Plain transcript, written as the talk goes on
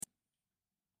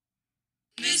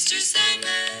Mr.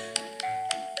 Sandman,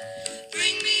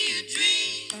 bring me a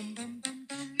dream.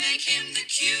 Make him the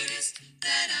cutest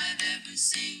that I've ever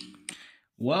seen.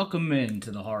 Welcome into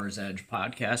the Horror's Edge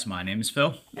podcast. My name is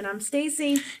Phil. And I'm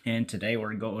Stacy. And today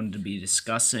we're going to be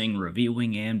discussing,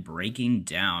 reviewing, and breaking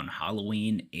down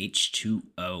Halloween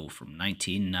H20 from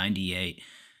 1998.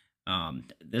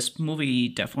 This movie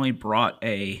definitely brought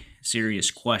a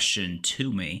serious question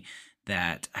to me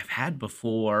that I've had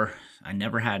before. I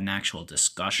never had an actual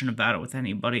discussion about it with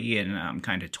anybody, and I'm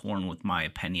kind of torn with my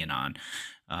opinion on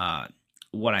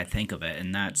what I think of it.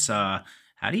 And that's, how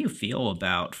do you feel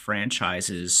about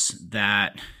franchises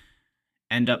that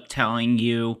end up telling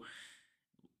you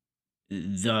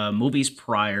the movies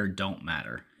prior don't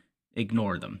matter?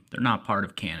 Ignore them. They're not part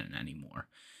of canon anymore.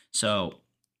 So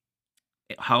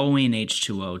Halloween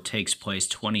H20 takes place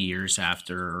 20 years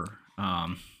after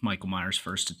Michael Myers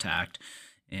first attacked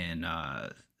in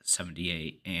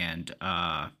 78. And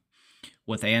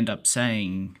what they end up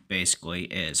saying, basically,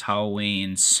 is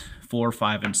Halloween's 4,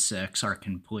 5, and 6 are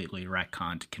completely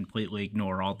retconned, completely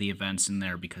ignore all the events in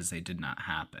there because they did not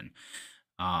happen.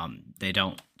 They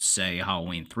don't say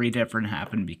Halloween 3 didn't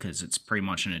happen because it's pretty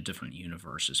much in a different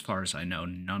universe. As far as I know,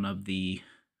 none of the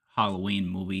Halloween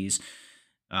movies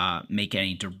make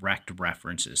any direct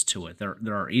references to it. There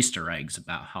are Easter eggs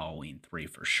about Halloween 3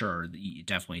 for sure. You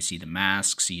definitely see the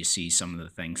masks, you see some of the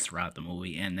things throughout the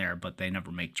movie in there, but they never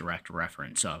make direct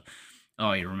reference of,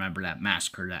 oh, you remember that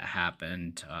massacre that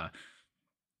happened,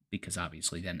 because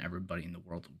obviously then everybody in the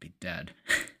world would be dead.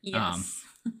 Yes.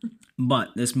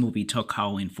 But this movie took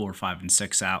Halloween 4, 5, and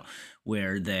 6 out,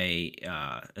 where they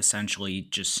essentially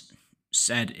just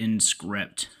said in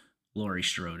script, Laurie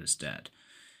Strode is dead.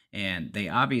 And they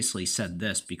obviously said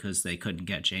this because they couldn't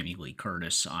get Jamie Lee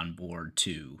Curtis on board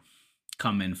to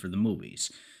come in for the movies.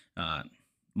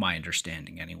 My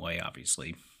understanding, anyway,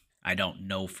 obviously. I don't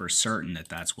know for certain that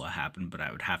that's what happened, but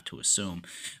I would have to assume.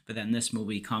 But then this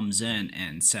movie comes in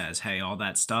and says, hey, all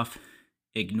that stuff,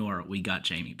 ignore it. We got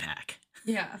Jamie back.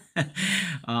 Yeah.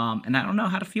 And I don't know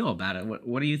how to feel about it.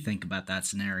 What do you think about that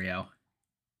scenario?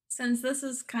 Since this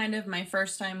is kind of my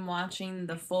first time watching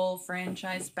the full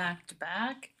franchise back to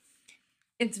back,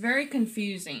 it's very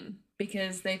confusing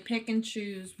because they pick and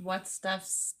choose what stuff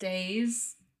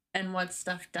stays and what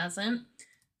stuff doesn't.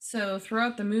 So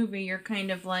throughout the movie, you're kind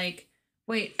of like,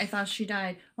 wait, I thought she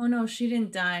died. Oh no, she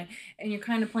didn't die. And you're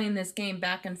kind of playing this game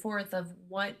back and forth of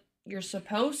what you're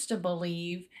supposed to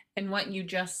believe and what you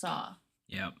just saw.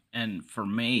 Yeah, and for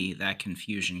me, that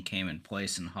confusion came in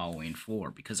place in Halloween 4,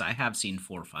 because I have seen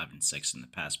 4, 5, and 6 in the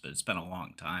past, but it's been a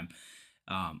long time.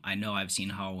 I know I've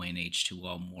seen Halloween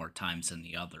H20 more times than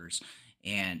the others,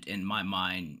 and in my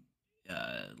mind,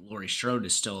 Laurie Strode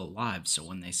is still alive, so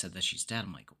when they said that she's dead,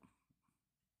 I'm like,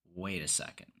 wait a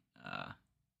second.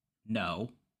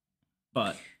 No,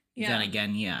 but then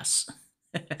again, yes.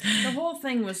 The whole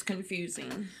thing was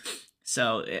confusing.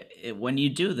 So when you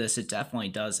do this, it definitely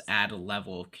does add a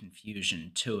level of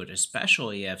confusion to it,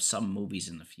 especially if some movies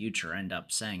in the future end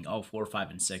up saying, oh, 4,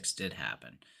 5, and 6 did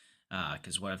happen.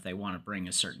 Because what if they want to bring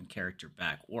a certain character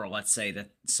back? Or let's say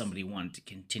that somebody wanted to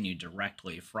continue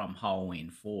directly from Halloween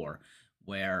 4,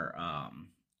 where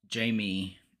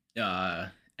Jamie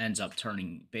ends up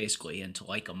turning basically into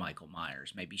like a Michael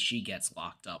Myers. Maybe she gets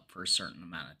locked up for a certain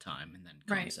amount of time and then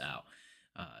comes out.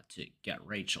 To get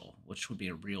Rachel, which would be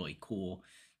a really cool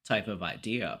type of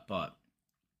idea. But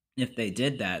if they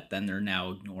did that, then they're now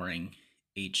ignoring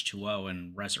H20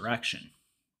 and Resurrection.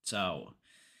 So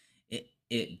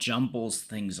it jumbles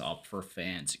things up for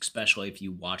fans, especially if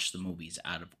you watch the movies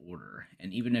out of order.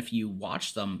 And even if you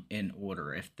watch them in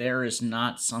order, if there is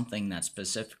not something that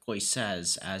specifically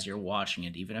says as you're watching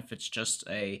it, even if it's just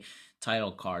a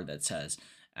title card that says,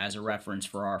 as a reference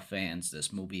for our fans,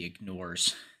 this movie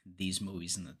ignores these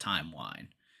movies in the timeline,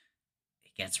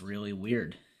 it gets really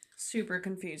weird. Super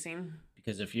confusing.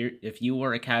 Because if you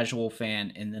were a casual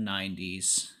fan in the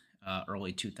 90s,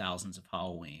 early 2000s of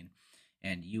Halloween,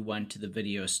 and you went to the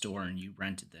video store and you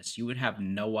rented this, you would have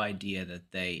no idea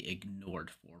that they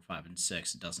ignored 4, 5, and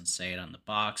 6. It doesn't say it on the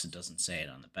box. It doesn't say it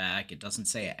on the back. It doesn't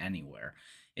say it anywhere.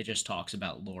 It just talks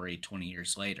about Laurie 20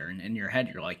 years later. And in your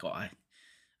head, you're like, oh,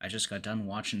 I just got done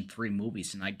watching 3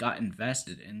 movies, and I got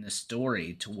invested in this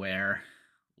story to where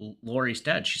Laurie's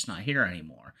dead. She's not here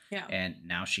anymore. Yeah. And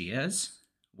now she is?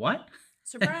 What?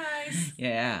 Surprise!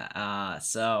 Yeah.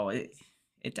 So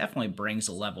it definitely brings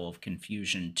a level of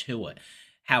confusion to it.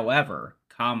 However,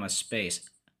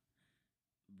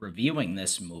 reviewing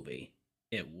this movie,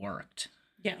 it worked.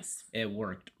 Yes. It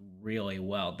worked really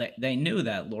well. They knew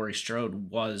that Laurie Strode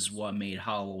was what made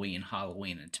Halloween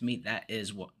Halloween. And to me, that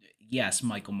is what... Yes,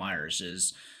 Michael Myers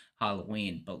is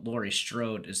Halloween, but Laurie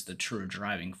Strode is the true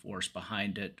driving force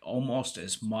behind it, almost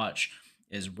as much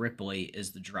as Ripley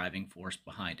is the driving force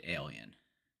behind Alien.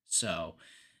 So,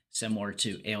 similar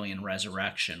to Alien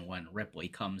Resurrection, when Ripley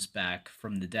comes back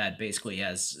from the dead, basically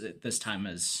as this time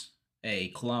as a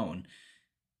clone,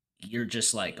 you're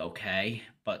just like, okay,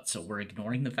 but so we're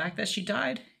ignoring the fact that she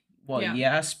died? Well, Yeah.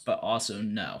 yes, but also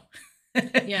no.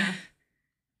 Yeah.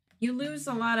 You lose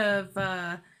a lot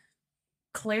of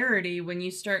clarity when you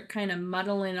start kind of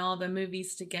muddling all the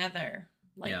movies together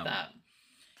like Yeah. that.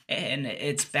 And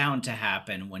it's bound to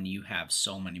happen when you have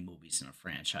so many movies in a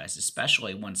franchise,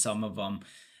 especially when some of them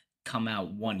come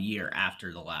out 1 year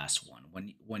after the last one.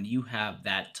 When you have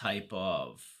that type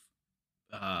of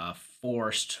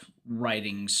forced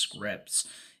writing scripts,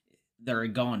 there are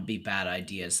going to be bad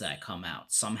ideas that come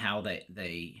out. Somehow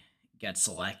they get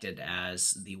selected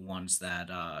as the ones that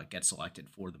get selected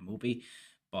for the movie,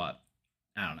 but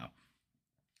I don't know.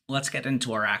 Let's get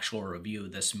into our actual review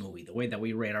of this movie. The way that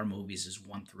we rate our movies is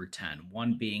 1 through 10.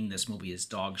 1 being this movie is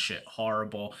dog shit,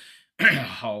 horrible.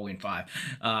 Halloween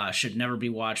 5 should never be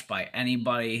watched by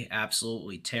anybody.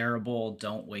 Absolutely terrible.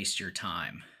 Don't waste your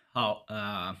time.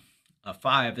 A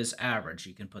 5 is average.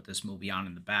 You can put this movie on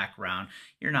in the background.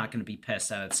 You're not going to be pissed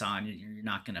that it's on. You're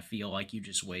not going to feel like you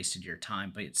just wasted your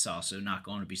time, but it's also not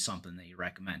going to be something that you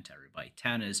recommend to everybody.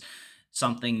 10 is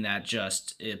something that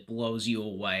just it blows you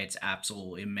away. It's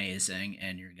absolutely amazing,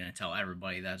 and you're going to tell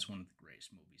everybody that's one of the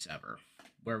greatest movies ever.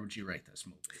 Where would you rate this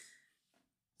movie?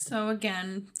 So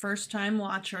again, first time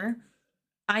watcher,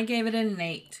 I gave it an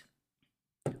 8.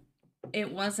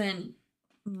 It wasn't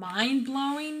mind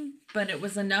blowing, but it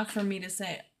was enough for me to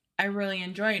say I really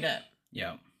enjoyed it.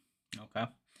 Yeah. Okay.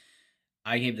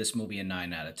 I gave this movie a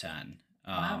 9 out of 10.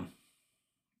 Wow.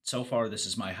 So far, this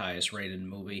is my highest rated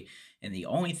movie, and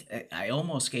I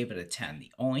almost gave it a 10.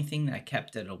 The only thing that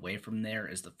kept it away from there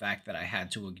is the fact that I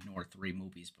had to ignore 3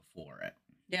 movies before it.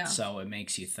 Yeah. So it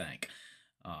makes you think.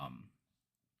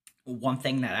 One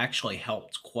thing that actually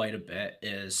helped quite a bit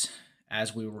is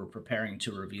as we were preparing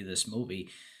to review this movie,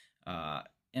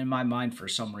 in my mind, for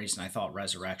some reason, I thought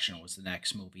Resurrection was the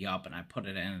next movie up, and I put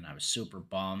it in, and I was super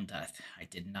bummed. I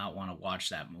did not want to watch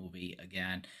that movie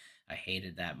again. I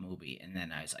hated that movie. And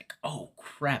then I was like, oh,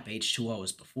 crap, H2O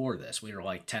is before this. We were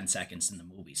like 10 seconds in the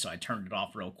movie, so I turned it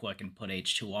off real quick and put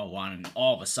H2O on, and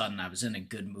all of a sudden, I was in a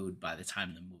good mood by the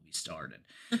time the movie started.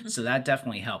 So that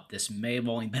definitely helped. This may have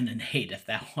only been an 8 if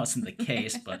that wasn't the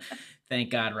case, but thank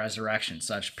God Resurrection's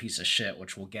such a piece of shit,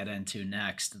 which we'll get into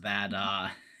next,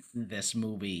 that this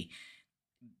movie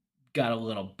got a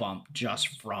little bump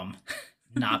just from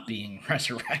not being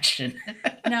Resurrection.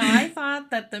 No, I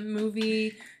thought that the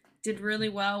movie did really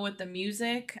well with the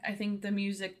music. I think the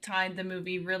music tied the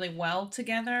movie really well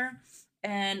together.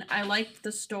 And I liked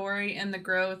the story and the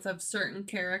growth of certain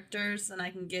characters, and I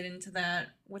can get into that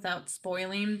without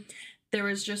spoiling. There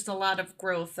was just a lot of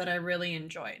growth that I really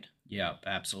enjoyed. Yep,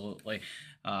 absolutely.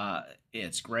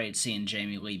 It's great seeing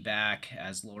Jamie Lee back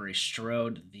as Laurie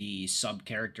Strode. The sub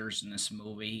characters in this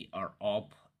movie are all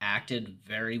acted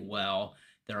very well.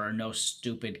 There are no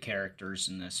stupid characters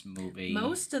in this movie.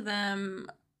 Most of them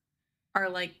are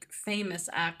like famous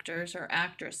actors or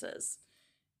actresses.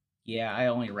 Yeah, I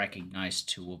only recognized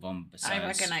 2 of them besides I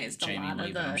recognized Jamie a lot Lee,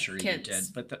 of but I'm the sure kids. you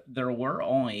did. But there were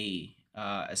only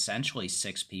essentially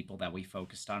 6 people that we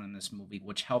focused on in this movie,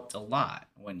 which helped a lot.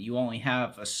 When you only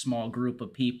have a small group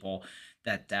of people,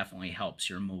 that definitely helps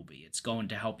your movie. It's going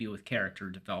to help you with character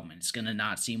development. It's going to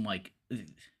not seem like,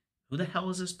 who the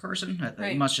hell is this person? Right.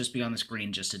 They must just be on the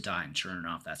screen just to die, and sure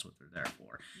enough, that's what they're there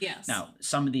for. Yes. Now,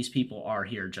 some of these people are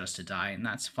here just to die, and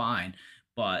that's fine.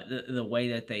 But the way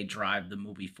that they drive the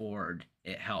movie forward,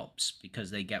 it helps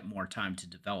because they get more time to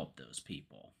develop those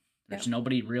people. There's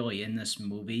nobody really in this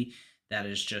movie that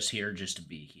is just here just to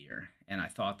be here. And I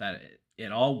thought that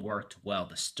it all worked well.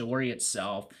 The story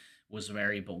itself was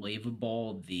very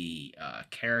believable. The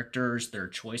characters, their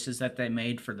choices that they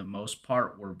made for the most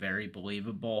part were very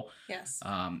believable. Yes.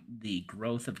 The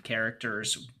growth of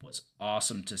characters was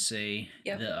awesome to see.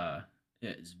 Yep.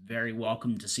 It's very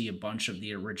welcome to see a bunch of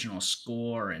the original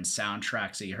score and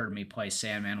soundtracks that you heard me play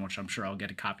Sandman, which I'm sure I'll get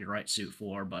a copyright suit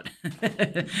for, but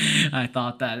I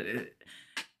thought that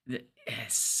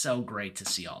it's so great to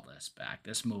see all this back.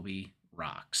 This movie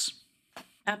rocks.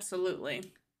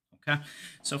 Absolutely. Okay,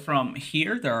 so from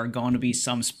here, there are going to be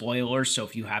some spoilers, so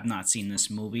if you have not seen this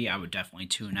movie, I would definitely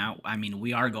tune out. I mean,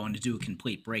 we are going to do a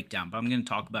complete breakdown, but I'm going to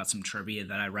talk about some trivia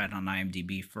that I read on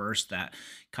IMDb first that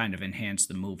kind of enhanced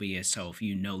the movie, so if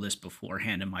you know this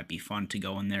beforehand, it might be fun to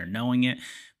go in there knowing it,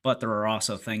 but there are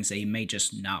also things that you may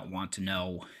just not want to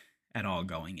know at all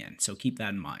going in, so keep that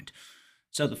in mind.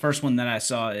 So the first one that I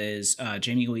saw is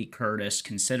Jamie Lee Curtis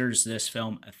considers this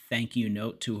film a thank you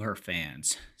note to her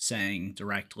fans, saying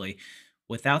directly,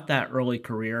 "Without that early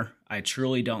career, I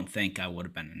truly don't think I would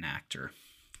have been an actor,"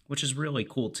 which is really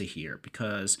cool to hear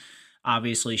because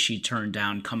obviously she turned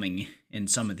down coming in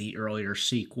some of the earlier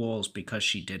sequels because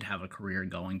she did have a career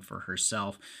going for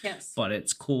herself. Yes. But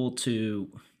it's cool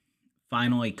to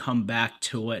finally come back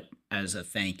to it as a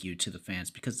thank you to the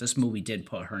fans because this movie did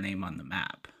put her name on the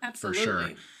map for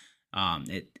sure.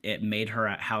 Absolutely. It made her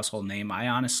a household name. I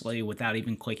honestly, without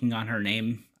even clicking on her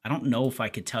name, I don't know if I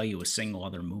could tell you a single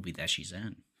other movie that she's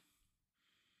in.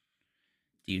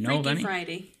 Do you know of Freaky any?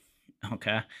 Friday.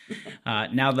 Okay.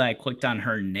 Now that I clicked on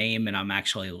her name and I'm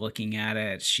actually looking at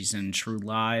it, she's in True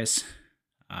Lies.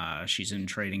 She's in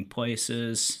Trading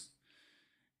Places.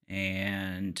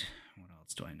 And what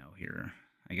else do I know here?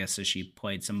 I guess that she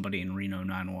played somebody in Reno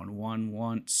 911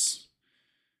 once.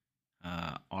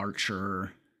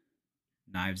 Archer,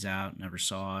 Knives Out, never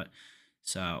saw it.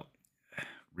 So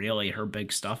really her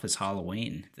big stuff is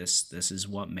Halloween. This is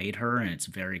what made her, and it's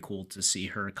very cool to see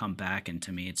her come back, and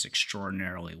to me it's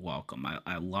extraordinarily welcome.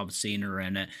 I love seeing her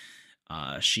in it.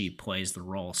 She plays the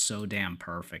role so damn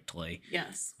perfectly.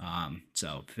 Yes.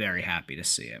 So very happy to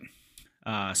see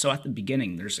it. So at the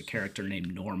beginning, there's a character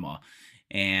named Norma,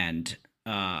 and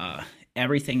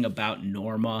everything about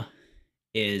Norma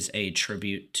is a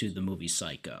tribute to the movie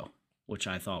Psycho, which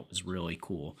I thought was really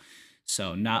cool.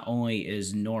 So not only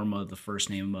is Norma the first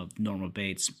name of Norma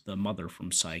Bates, the mother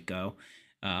from Psycho,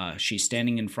 she's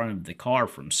standing in front of the car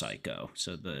from Psycho.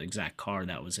 So the exact car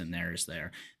that was in there is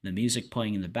there. The music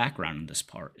playing in the background in this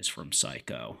part is from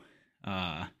Psycho.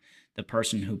 The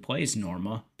person who plays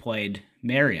Norma played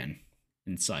Marion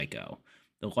in Psycho.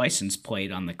 The license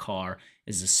plate on the car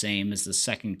is the same as the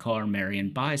second car Marion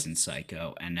buys in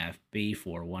Psycho,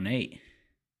 NFB418,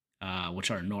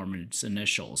 which are Norman's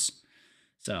initials.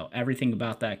 So everything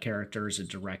about that character is a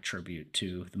direct tribute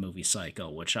to the movie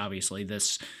Psycho, which obviously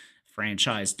this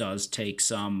franchise does take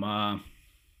some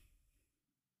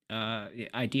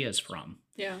ideas from.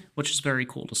 Yeah. Which is very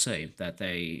cool to see that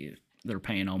they're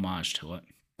paying homage to it.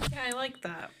 Yeah, I like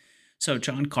that. So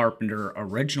John Carpenter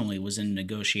originally was in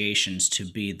negotiations to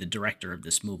be the director of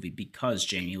this movie because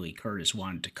Jamie Lee Curtis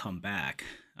wanted to come back,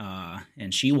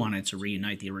 and she wanted to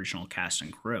reunite the original cast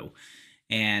and crew.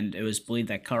 And it was believed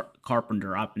that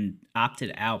Carpenter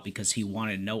opted out because he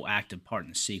wanted no active part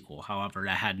in the sequel. However,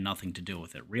 that had nothing to do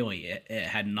with it. Really, it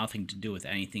had nothing to do with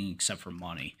anything except for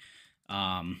money.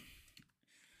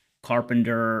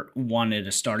 Carpenter wanted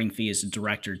a starting fee as a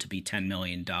director to be $10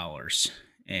 million.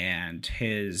 And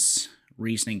his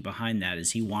reasoning behind that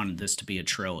is he wanted this to be a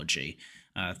trilogy,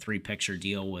 a 3-picture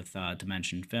deal with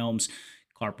Dimension Films.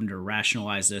 Carpenter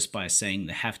rationalized this by saying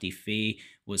the hefty fee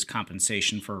was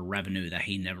compensation for revenue that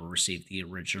he never received the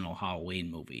original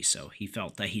Halloween movie. So he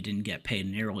felt that he didn't get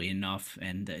paid nearly enough,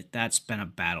 and that's been a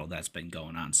battle that's been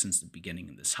going on since the beginning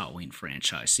of this Halloween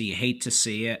franchise. So you hate to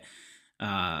see it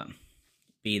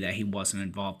be that he wasn't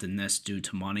involved in this due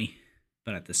to money,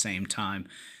 but at the same time,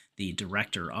 the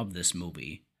director of this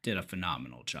movie did a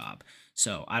phenomenal job.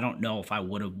 So I don't know if I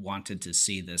would have wanted to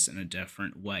see this in a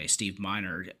different way. Steve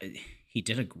Miner, he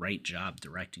did a great job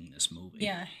directing this movie.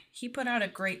 Yeah, he put out a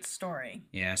great story.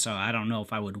 Yeah, so I don't know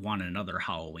if I would want another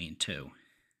Halloween 2.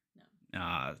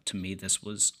 No. To me, this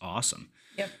was awesome.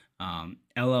 Yep.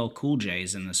 LL Cool J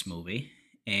is in this movie,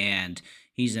 and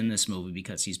he's in this movie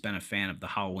because he's been a fan of the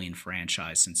Halloween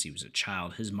franchise since he was a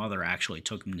child. His mother actually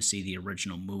took him to see the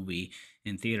original movie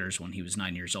in theaters when he was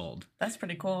 9 years old. That's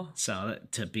pretty cool. So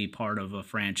to be part of a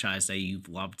franchise that you've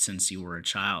loved since you were a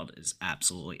child is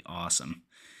absolutely awesome.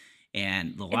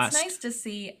 And it's nice to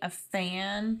see a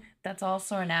fan that's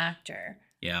also an actor.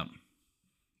 Yep,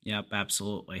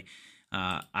 absolutely.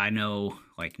 I know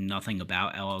like nothing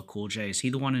about LL Cool J. Is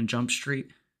he the one in Jump Street?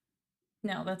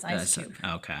 No, that's Ice Cube.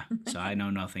 Okay, so I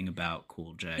know nothing about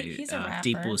Cool J. He's a rapper.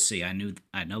 Deep Blue Sea. I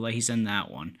know that he's in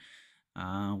that one.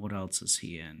 What else is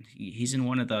he in? He's in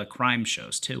one of the crime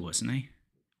shows too, wasn't he?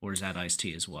 Or is that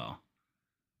Ice-T as well?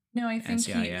 No, I think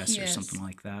NCIS he or is. something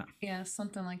like that. Yeah,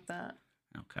 something like that.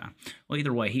 Okay. Well,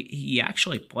 either way, he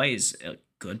actually plays a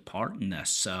good part in this.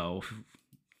 So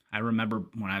I remember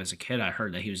when I was a kid, I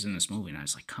heard that he was in this movie, and I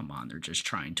was like, come on, they're just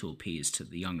trying to appease to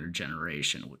the younger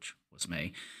generation, which was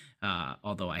me,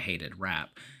 although I hated rap.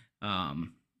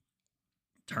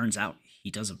 Turns out he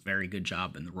does a very good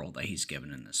job in the role that he's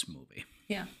given in this movie.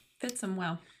 Yeah, fits him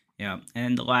well. Yeah,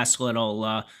 and the last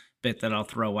little bit that I'll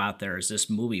throw out there is this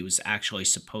movie was actually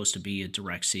supposed to be a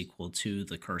direct sequel to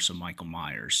The Curse of Michael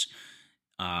Myers.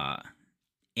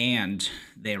 And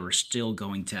they were still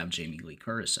going to have Jamie Lee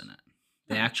Curtis in it.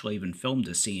 They actually even filmed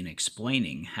a scene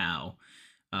explaining how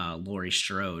Laurie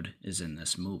Strode is in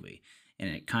this movie. And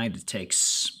it kind of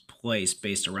takes place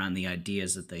based around the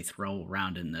ideas that they throw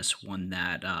around in this one,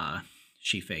 that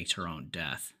she faked her own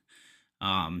death.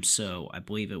 So I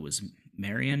believe it was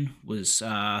Marion was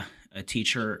a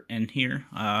teacher in here.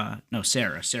 No,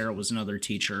 Sarah. Sarah was another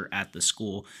teacher at the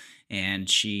school, and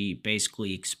she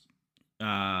basically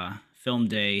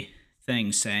filmed a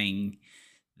thing saying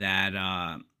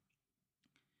that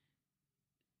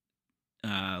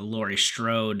Laurie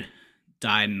Strode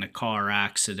died in a car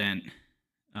accident,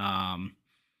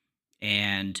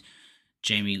 and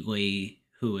Jamie Lee,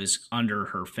 who is under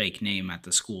her fake name at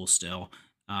the school still,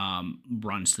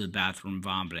 runs to the bathroom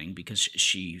vomiting because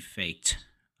she faked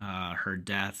her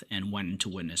death and went into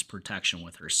witness protection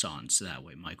with her son, so that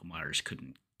way Michael Myers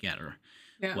couldn't get her.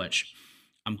 Yeah. Which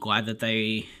I'm glad that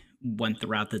they went the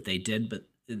route that they did, but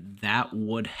that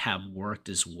would have worked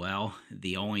as well.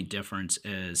 The only difference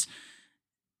is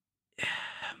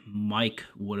Michael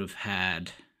Myers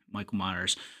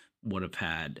would have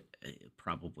had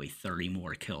probably 30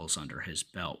 more kills under his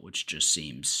belt, which just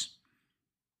seems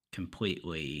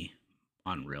completely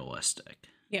unrealistic.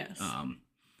 Yes.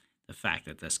 The fact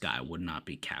that this guy would not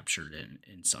be captured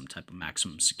in some type of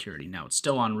maximum security. Now, it's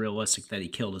still unrealistic that he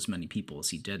killed as many people as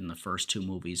he did in the first two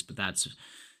movies, but that's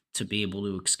to be able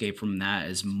to escape from that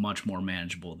is much more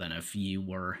manageable than if you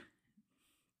were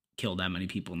killed that many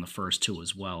people in the first two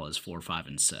as well as 4, 5,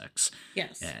 and 6.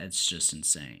 Yes. Yeah, it's just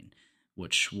insane,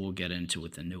 which we'll get into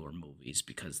with the newer movies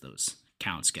because those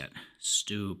counts get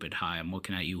stupid high. I'm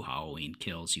looking at you, Halloween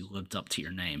Kills. You lived up to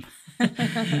your name.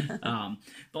 But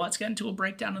let's get into a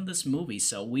breakdown of this movie.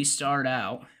 So we start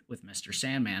out with Mr.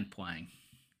 Sandman playing.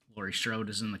 Laurie Strode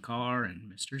is in the car,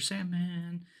 and Mr.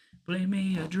 Sandman, play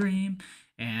me a dream,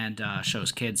 and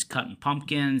shows kids cutting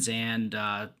pumpkins and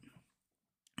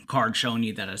card showing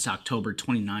you that it's October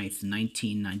 29th,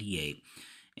 1998.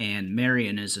 And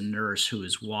Marion is a nurse who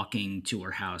is walking to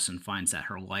her house and finds that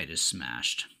her light is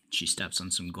smashed. She steps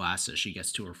on some glass as she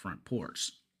gets to her front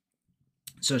porch.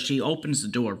 So she opens the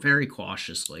door very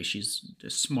cautiously. She's a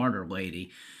smarter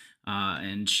lady,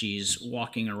 and she's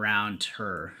walking around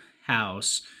her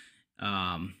house,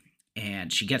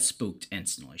 and she gets spooked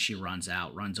instantly. She runs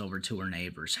over to her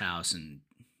neighbor's house, and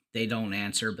they don't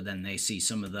answer, but then they see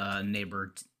some of the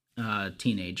neighbor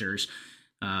teenagers.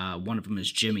 One of them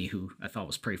is Jimmy, who I thought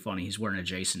was pretty funny. He's wearing a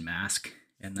Jason mask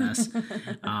in this.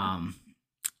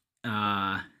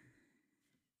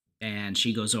 And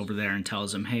she goes over there and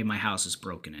tells him, "Hey, my house is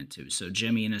broken into." So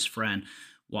Jimmy and his friend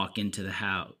walk up to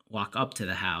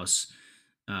the house.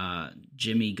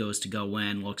 Jimmy goes to go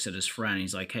in, looks at his friend.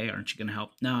 He's like, "Hey, aren't you gonna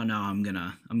help?" No, I'm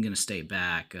gonna stay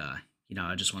back. I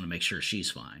just want to make sure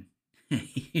she's fine.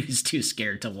 He was too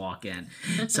scared to walk in.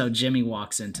 So Jimmy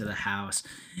walks into the house,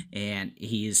 and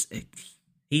he's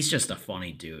just a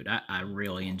funny dude. I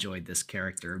really enjoyed this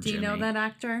character of Do you Jimmy. know that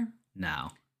actor?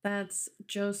 No. That's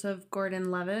Joseph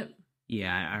Gordon-Levitt.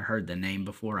 Yeah, I heard the name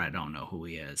before. I don't know who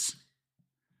he is.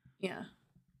 Yeah.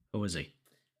 Who is he?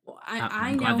 Well,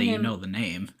 I'm know glad that him. you know the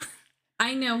name.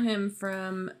 I know him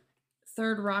from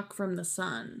Third Rock from the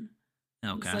Sun.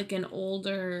 Okay. It's like an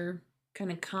older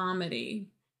kind of comedy.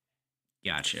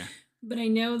 Gotcha. But I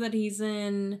know that he's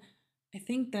in, I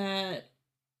think, that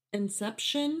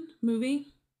Inception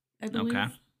movie, I believe.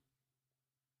 Okay.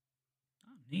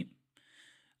 Oh, neat.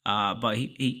 But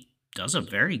he does a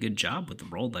very good job with the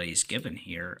role that he's given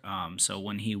here. So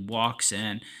when he walks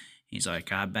in, he's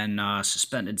like, "I've been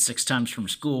suspended 6 times from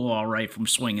school, all right, from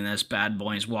swinging this bad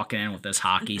boy." He's walking in with this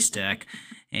hockey stick.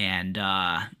 And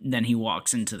then he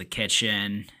walks into the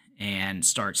kitchen and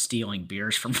starts stealing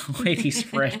beers from the lady's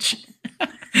fridge.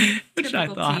 Which I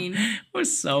thought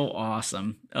was so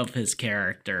awesome of his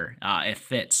character. It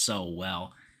fits so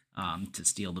well to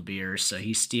steal the beers. So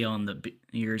he's stealing the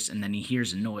beers, and then he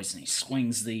hears a noise, and he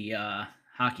swings the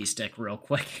hockey stick real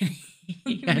quick.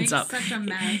 He ends up such a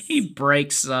mess. He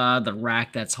breaks the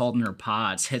rack that's holding her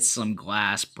pots, hits some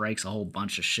glass, breaks a whole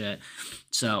bunch of shit.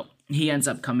 So he ends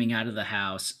up coming out of the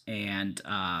house, and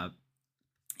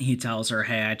he tells her,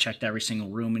 "Hey, I checked every single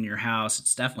room in your house.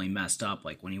 It's definitely messed up.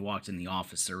 Like when you walked in the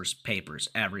office, there was papers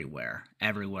everywhere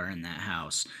in that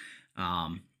house."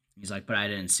 He's like, "But I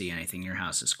didn't see anything. Your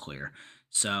house is clear."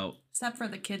 So except for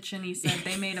the kitchen, he said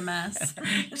they made a mess.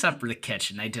 Except for the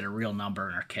kitchen, they did a real number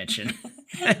in our kitchen,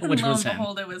 which was him.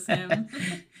 Behold, it was him.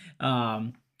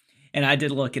 And I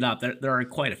did look it up. There are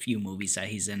quite a few movies that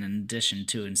he's in addition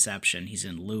to Inception. He's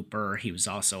in Looper. He was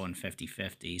also in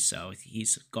 50-50. So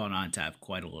he's gone on to have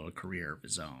quite a little career of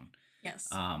his own. Yes.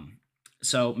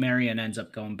 So Marion ends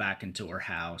up going back into her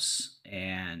house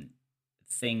and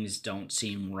things don't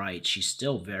seem right. She's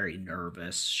still very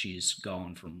nervous. She's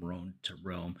going from room to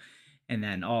room. And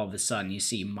then all of a sudden, you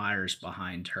see Myers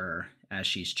behind her as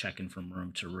she's checking from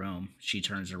room to room. She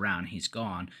turns around, he's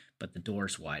gone, but the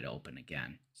door's wide open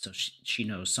again. So she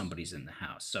knows somebody's in the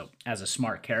house. So, as a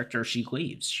smart character, she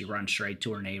leaves. She runs straight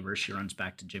to her neighbor. She runs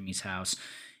back to Jimmy's house,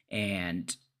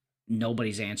 and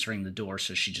nobody's answering the door.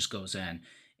 So she just goes in,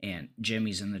 and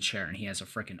Jimmy's in the chair, and he has a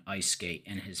freaking ice skate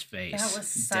in his That face,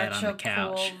 was dead such on the a cool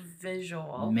couch.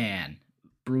 visual. Man,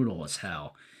 brutal as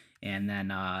hell. And then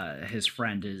his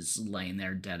friend is laying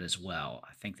there dead as well.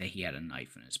 I think that he had a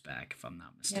knife in his back, if I'm not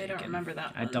Yeah, I mistaken. don't remember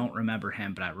that I one. don't remember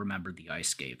him, but I remember the ice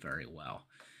skate very well.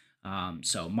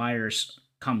 So Myers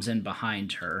comes in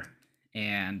behind her,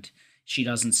 and she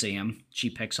doesn't see him.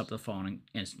 She picks up the phone and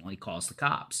instantly calls the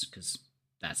cops, because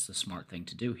that's the smart thing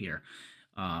to do here.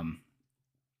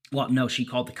 Well, no, she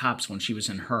called the cops when she was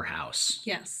in her house.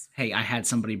 Yes. Hey, I had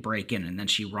somebody break in, and then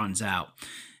she runs out,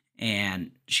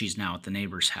 and she's now at the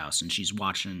neighbor's house, and she's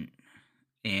watching.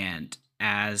 And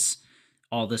as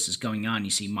all this is going on, you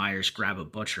see Myers grab a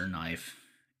butcher knife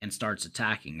and starts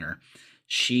attacking her.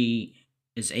 She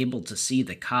is able to see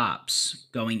the cops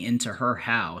going into her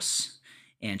house,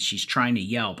 and she's trying to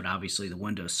yell, but obviously the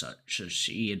window's shut. So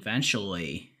she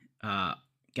eventually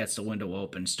gets the window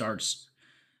open,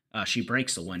 she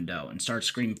breaks the window and starts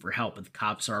screaming for help, but the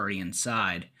cops are already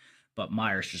inside. But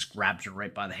Myers just grabs her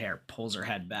right by the hair, pulls her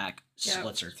head back,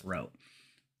 slits her throat.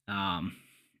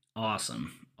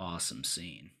 Awesome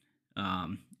scene.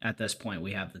 At this point,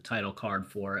 we have the title card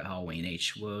for it, Halloween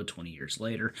H20, 20 years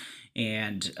later.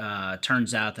 And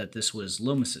turns out that this was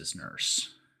Loomis's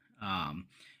nurse.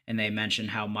 And they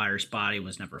mentioned how Myers' body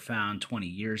was never found 20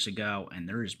 years ago, and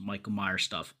there is Michael Myers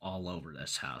stuff all over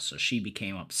this house. So she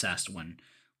became obsessed when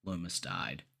Loomis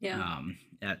died. Yeah.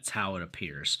 That's how it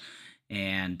appears.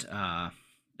 And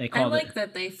they I called like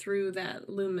that they threw that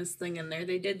Loomis thing in there.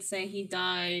 They did say he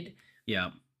died.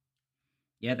 Yeah.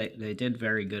 Yeah, they did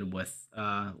very good with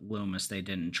Loomis. They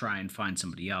didn't try and find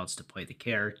somebody else to play the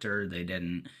character. They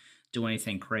didn't do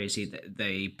anything crazy.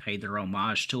 They paid their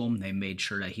homage to him. They made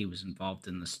sure that he was involved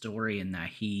in the story and that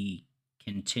he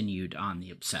continued on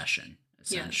the obsession,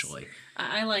 essentially. Yes.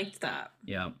 I liked that.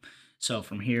 Yeah. So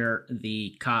from here,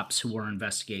 the cops who were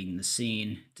investigating the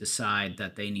scene decide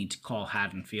that they need to call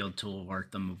Haddonfield to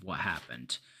alert them of what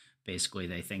happened. Basically,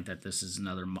 they think that this is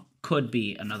could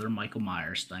be another Michael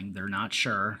Myers thing. They're not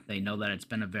sure. They know that it's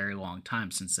been a very long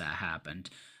time since that happened,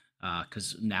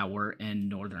 because now we're in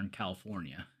Northern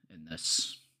California in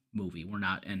this movie. We're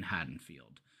not in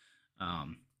Haddonfield.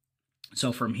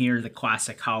 So from here, the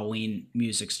classic Halloween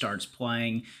music starts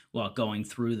playing while going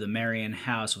through the Marion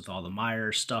house with all the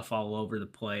Myers stuff all over the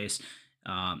place.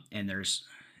 And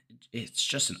it's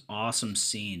just an awesome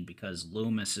scene because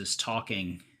Loomis is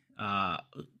talking,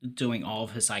 doing all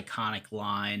of his iconic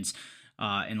lines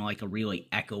in like a really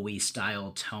echoey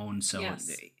style tone. So Yes.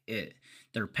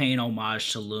 they're paying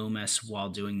homage to Loomis while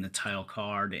doing the title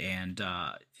card, and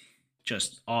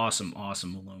just awesome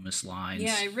Loomis lines.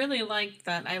 Yeah, I really liked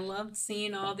that. I loved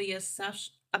seeing all the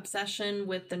obsession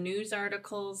with the news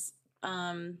articles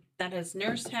that his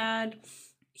nurse had,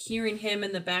 hearing him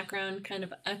in the background, kind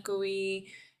of echoey,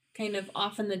 kind of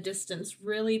off in the distance,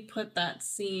 really put that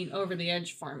scene over the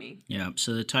edge for me. Yeah,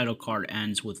 so the title card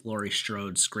ends with Laurie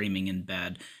Strode screaming in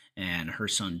bed, and her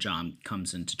son John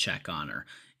comes in to check on her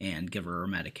and give her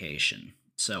medication.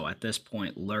 So at this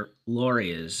point,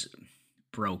 Laurie is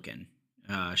broken.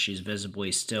 She's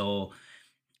visibly still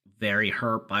very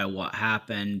hurt by what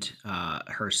happened.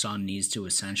 Her son needs to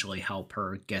essentially help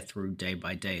her get through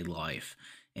day-by-day life.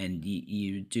 And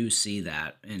you do see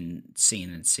that in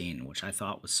scene, which I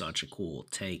thought was such a cool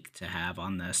take to have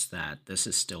on this, that this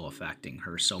is still affecting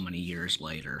her so many years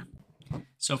later.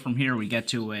 So from here, we get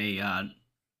to a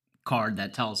card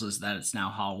that tells us that it's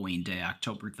now Halloween Day,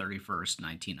 October 31st,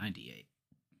 1998.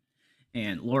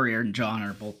 And Laurie and John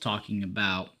are both talking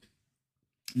about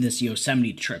this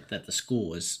Yosemite trip that the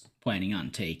school is planning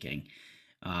on taking.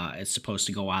 It's supposed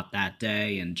to go out that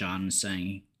day, and John is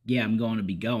saying, yeah, I'm going to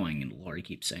be going. And Laurie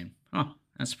keeps saying, oh,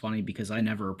 that's funny because I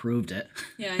never approved it.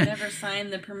 Yeah, I never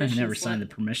signed the permission slip. Signed the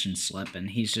permission slip, and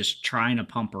he's just trying to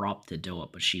pump her up to do it,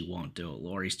 but she won't do it.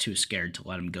 Laurie's too scared to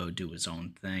let him go do his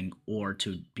own thing or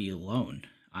to be alone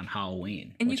on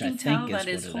Halloween. And which you can I think tell that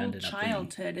is his what it whole ended up being.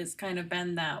 childhood has kind of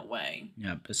been that way.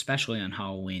 Yep, especially on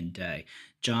Halloween Day.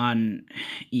 John,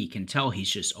 you can tell he's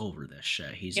just over this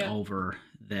shit. He's over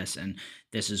this, and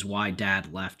this is why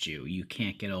Dad left you. You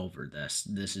can't get over this.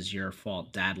 This is your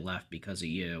fault. Dad left because of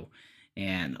you.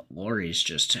 And Laurie's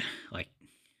just, like,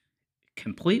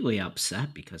 completely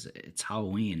upset because it's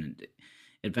Halloween.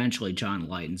 Eventually, John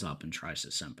lightens up and tries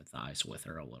to sympathize with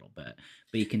her a little bit,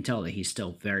 but you can tell that he's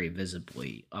still very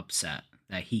visibly upset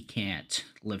that he can't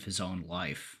live his own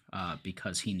life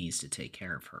because he needs to take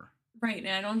care of her. Right, and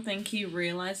I don't think he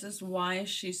realizes why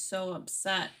she's so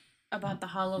upset about the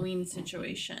Halloween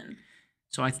situation.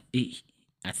 So I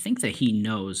think that he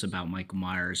knows about Michael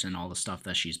Myers and all the stuff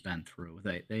that she's been through.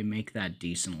 They make that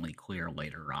decently clear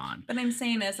later on. But I'm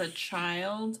saying as a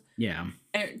child, Yeah.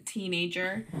 or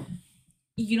teenager,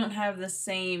 you don't have the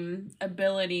same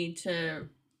ability to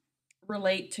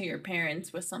relate to your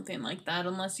parents with something like that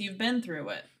unless you've been through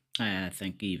it. I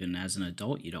think even as an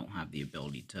adult, you don't have the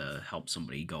ability to help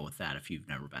somebody go with that if you've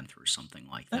never been through something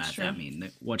like that. That's true. I mean,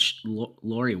 what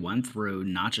Lori went through,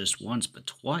 not just once, but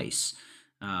twice,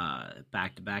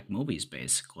 back-to-back movies,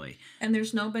 basically. And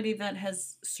there's nobody that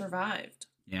has survived.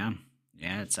 Yeah,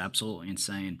 it's absolutely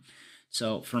insane.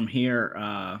 So from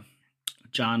here,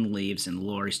 John leaves and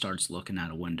Lori starts looking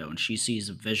out a window and she sees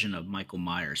a vision of Michael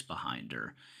Myers behind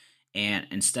her. And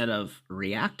instead of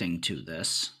reacting to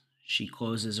this, she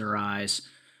closes her eyes.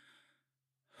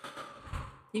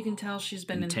 You can tell she's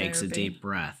been in takes therapy. a deep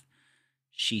breath.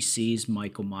 She sees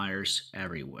Michael Myers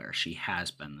everywhere. She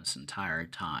has been this entire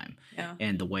time. Yeah.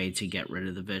 And the way to get rid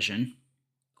of the vision,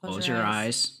 close your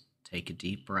eyes, take a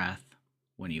deep breath.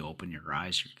 When you open your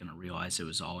eyes, you're going to realize it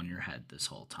was all in your head this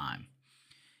whole time.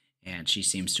 And she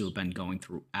seems to have been going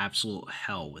through absolute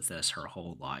hell with this her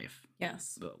whole life.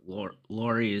 Yes. But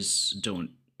Lori is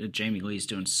doing, Jamie Lee's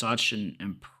doing such an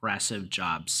impressive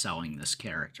job selling this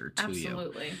character to you.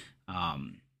 Absolutely.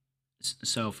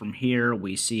 So from here,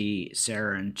 we see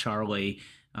Sarah and Charlie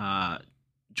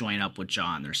join up with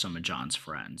John. They're some of John's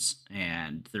friends,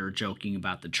 and they're joking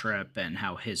about the trip and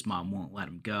how his mom won't let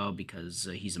him go because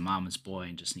he's a mama's boy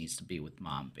and just needs to be with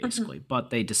mom, basically. But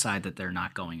they decide that they're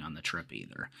not going on the trip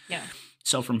either. Yeah.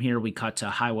 So from here, we cut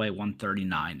to Highway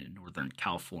 139 in Northern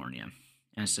California.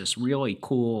 And it's this really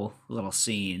cool little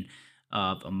scene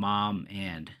of a mom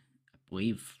and, I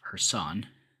believe, her son,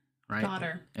 right?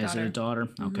 Daughter. Is it a daughter?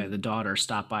 Mm-hmm. Okay, the daughter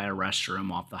stopped by a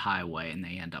restroom off the highway, and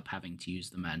they end up having to use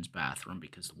the men's bathroom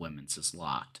because the women's is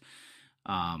locked.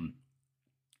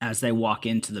 As they walk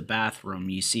into the bathroom,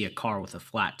 you see a car with a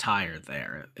flat tire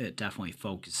there. It definitely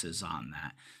focuses on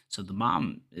that. So the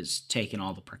mom is taking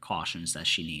all the precautions that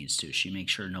she needs to. She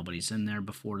makes sure nobody's in there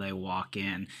before they walk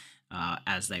in.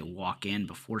 As they walk in,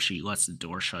 before she lets the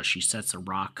door shut, she sets a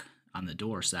rock on the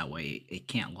door so that way it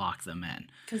can't lock them in.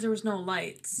 Because there was no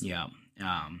lights. Yeah.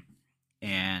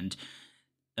 And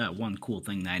one cool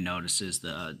thing that I noticed is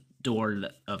the door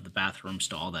of the bathroom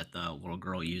stall that the little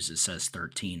girl uses says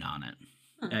 13 on it.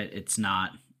 It's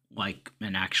not like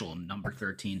an actual number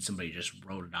 13. Somebody just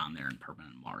wrote it on there in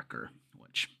permanent marker,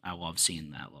 which I love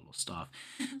seeing that little stuff.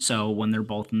 So when they're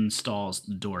both in the stalls,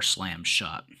 the door slams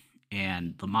shut.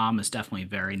 And the mom is definitely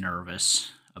very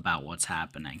nervous about what's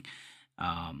happening.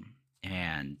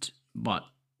 But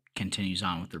continues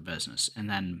on with their business. And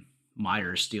then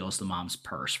Myers steals the mom's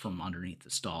purse from underneath the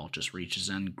stall, just reaches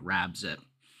in, grabs it,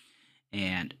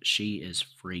 and she is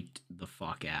freaked the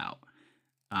fuck out.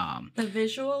 The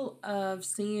visual of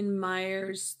seeing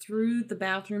Myers through the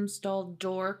bathroom stall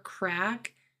door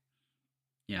crack,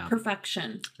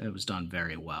 perfection. It was done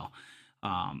very well.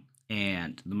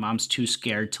 And the mom's too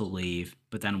scared to leave,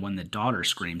 but then when the daughter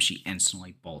screams, she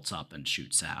instantly bolts up and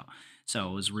shoots out. So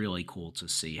it was really cool to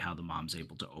see how the mom's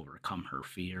able to overcome her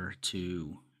fear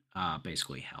to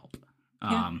basically help.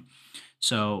 Yeah.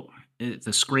 So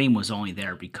the scream was only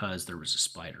there because there was a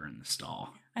spider in the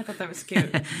stall. I thought that was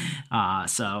cute.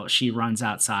 So she runs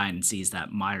outside and sees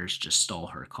that Myers just stole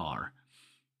her car.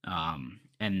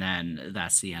 And then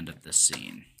that's the end of this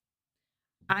scene.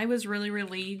 I was really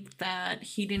relieved that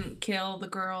he didn't kill the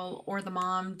girl or the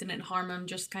mom, didn't harm him,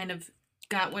 just kind of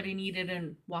got what he needed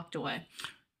and walked away.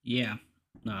 Yeah.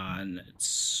 And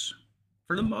it's,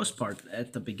 for the most part,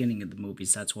 at the beginning of the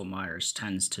movies, that's what Myers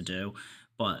tends to do.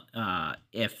 But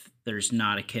if there's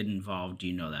not a kid involved,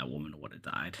 you know that woman would have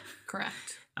died.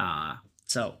 Correct.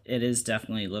 So it is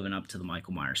definitely living up to the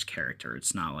Michael Myers character.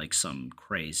 It's not like some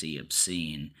crazy,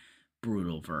 obscene,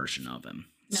 brutal version of him.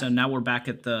 No. So now we're back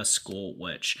at the school,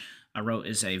 which I wrote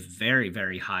is a very,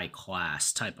 very high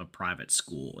class type of private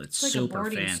school. It's like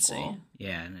super fancy. School.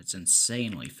 Yeah, and it's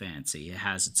insanely fancy. It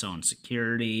has its own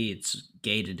security. It's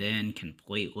gated in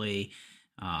completely.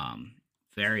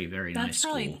 Very, very nice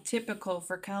school. That's probably typical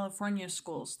for California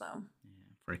schools, though.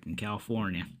 Yeah, freaking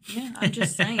California. Yeah, I'm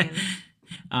just saying.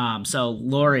 So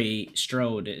Laurie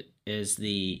Strode is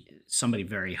somebody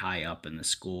very high up in the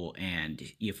school, and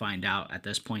you find out at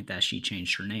this point that she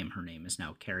changed her name. Her name is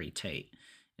now Carrie Tate.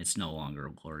 It's no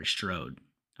longer Laurie Strode.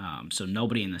 So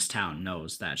nobody in this town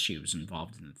knows that she was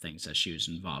involved in the things that she was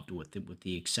involved with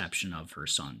the exception of her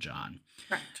son John.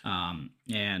 Correct.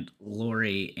 And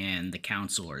Lori and the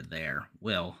counselor there,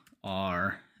 Will,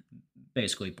 are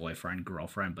basically boyfriend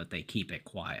girlfriend, but they keep it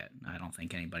quiet. I don't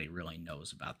think anybody really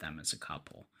knows about them as a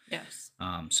couple. Yes.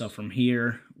 So from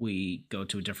here we go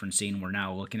to a different scene. We're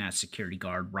now looking at security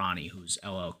guard Ronnie, who's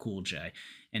LL Cool J,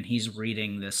 and he's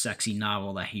reading this sexy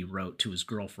novel that he wrote to his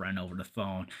girlfriend over the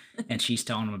phone, and she's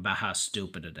telling him about how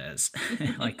stupid it is.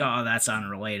 Like, oh, that's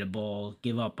unrelatable.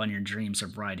 Give up on your dreams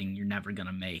of writing. You're never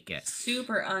gonna make it.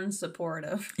 Super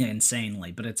unsupportive.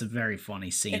 Insanely, but it's a very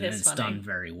funny scene, and it's funny. done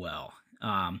very well.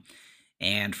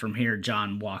 And from here,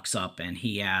 John walks up and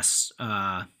he asks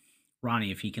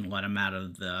Ronnie if he can let him out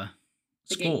of the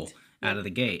school, gate. out of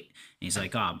the gate. And he's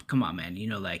like, oh, come on, man. You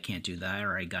know that I can't do that,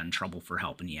 or I got in trouble for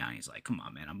helping you out. And he's like, come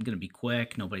on, man. I'm going to be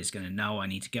quick. Nobody's going to know. I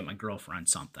need to get my girlfriend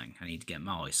something. I need to get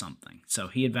Molly something. So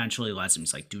he eventually lets him.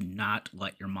 He's like, do not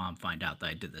let your mom find out that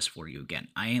I did this for you again.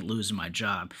 I ain't losing my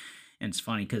job. And it's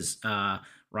funny because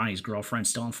Ronnie's girlfriend's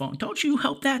still on the phone. Don't you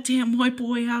help that damn white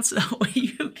boy out so that way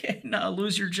you can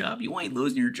lose your job. You ain't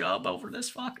losing your job over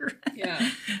this fucker. Yeah.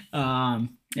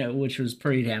 Which was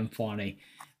pretty damn funny.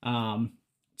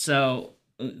 So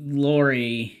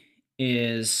Lori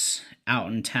is out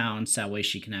in town so that way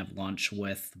she can have lunch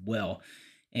with Will.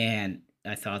 And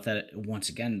I thought that, once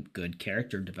again, good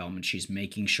character development. She's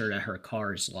making sure that her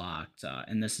car is locked.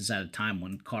 And this is at a time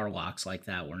when car locks like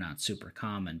that were not super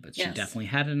common. But she definitely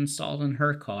had it installed in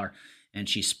her car. And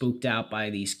she's spooked out by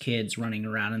these kids running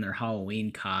around in their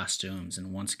Halloween costumes.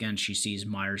 And once again, she sees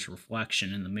Myers'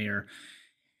 reflection in the mirror.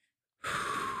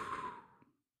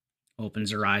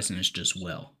 Opens her eyes and it's just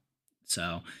Will.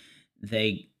 So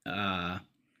they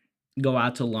go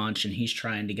out to lunch and he's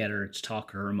trying to get her to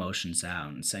talk her emotions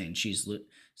out and saying she's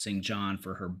losing John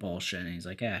for her bullshit. And he's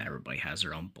like, yeah, everybody has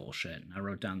their own bullshit. And I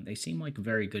wrote down, they seem like a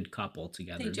very good couple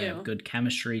together. They have good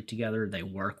chemistry together. They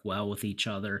work well with each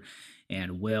other.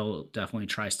 And Will definitely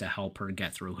tries to help her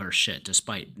get through her shit,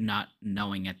 despite not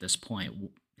knowing at this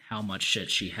point how much shit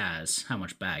she has, how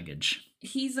much baggage.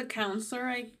 He's a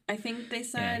counselor, I think they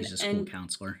said. Yeah, he's a school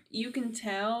counselor. You can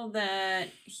tell that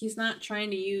he's not trying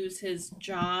to use his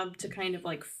job to kind of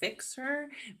like fix her,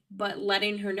 but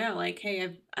letting her know, like,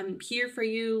 hey, I'm here for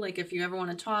you. Like, if you ever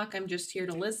want to talk, I'm just here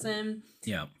to listen.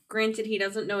 Yeah. Granted, he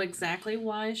doesn't know exactly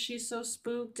why she's so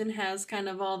spooked and has kind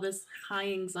of all this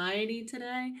high anxiety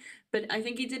today, but I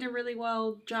think he did a really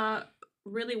well job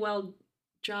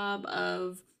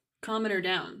of calming her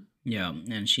down. Yeah,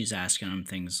 and she's asking him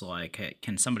things like, hey,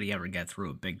 can somebody ever get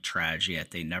through a big tragedy yet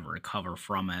they never recover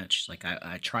from it? She's like,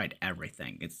 I tried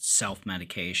everything. It's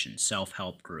self-medication,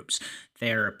 self-help groups,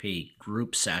 therapy,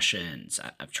 group sessions.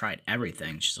 I've tried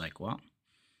everything. She's like, well,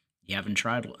 you haven't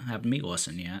tried having me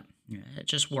listen yet. Yeah, it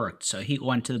just worked. So he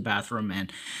went to the bathroom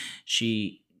and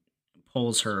she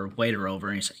pulls her waiter over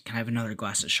and he's like, can I have another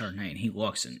glass of Chardonnay? And he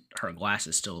looks and her glass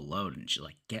is still loaded and she's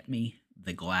like, get me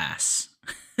the glass.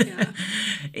 Yeah.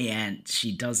 And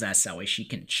she does that so that way she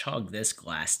can chug this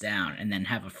glass down and then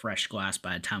have a fresh glass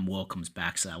by the time Will comes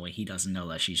back so that way he doesn't know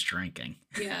that she's drinking.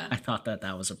 Yeah. I thought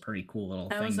that was a pretty cool little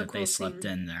thing that they slipped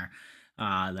in there.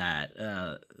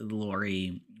 That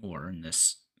Lori, or in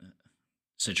this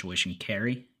situation,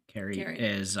 Carrie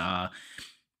is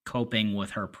coping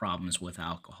with her problems with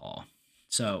alcohol.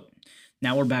 So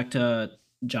now we're back to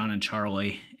John and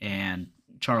Charlie, and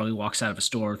Charlie walks out of a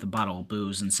store with a bottle of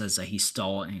booze and says that he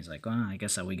stole it. And he's like, well, I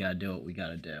guess that we got to do what we got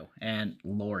to do. And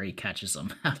Lori catches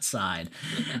him outside,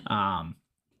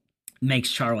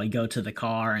 makes Charlie go to the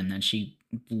car, and then she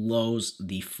blows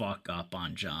the fuck up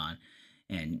on John.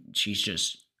 And she's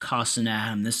just cussing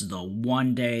at him. This is the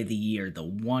one day of the year, the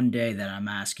one day that I'm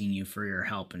asking you for your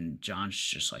help. And John's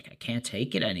just like, I can't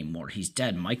take it anymore. He's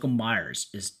dead. Michael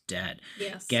Myers is dead.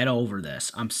 Yes. Get over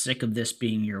this. I'm sick of this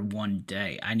being your one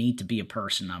day. I need to be a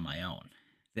person on my own.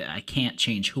 I can't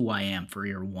change who I am for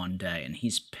your one day. And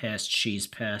he's pissed. She's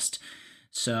pissed.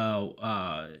 So,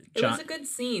 it was a good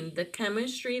scene. The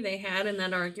chemistry they had in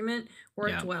that argument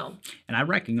worked well. And I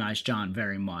recognize John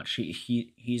very much.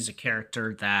 He's a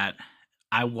character that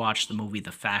I watched the movie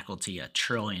The Faculty a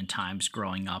trillion times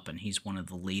growing up, and he's one of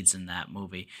the leads in that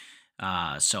movie.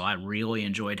 So I really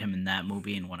enjoyed him in that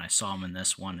movie, and when I saw him in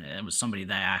this one, it was somebody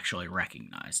that I actually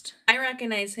recognized. I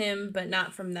recognize him, but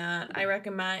not from that. I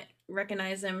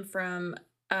recognize him from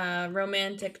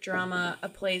romantic drama, A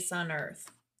Place on Earth.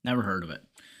 Never heard of it.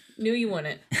 Knew you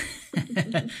wouldn't.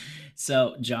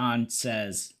 So John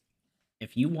says,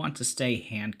 if you want to stay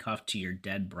handcuffed to your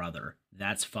dead brother,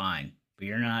 that's fine. But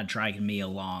you're not dragging me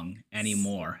along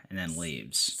anymore, and then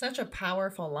leaves. Such a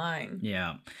powerful line.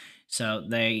 Yeah. So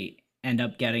they end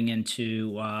up getting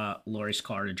into Lori's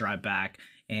car to drive back,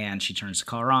 and she turns the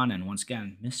car on, and once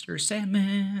again, Mr.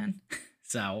 Sandman.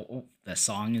 So the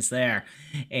song is there,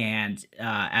 and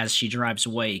as she drives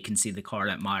away, you can see the car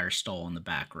that Myers stole in the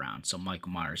background. So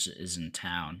Michael Myers is in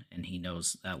town, and he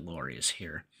knows that Lori is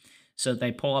here. So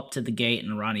they pull up to the gate,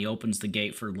 and Ronnie opens the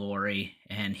gate for Lori,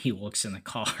 and he looks in the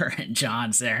car, and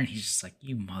John's there, and he's just like,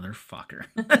 "You motherfucker."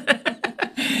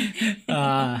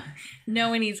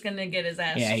 Knowing he's gonna get his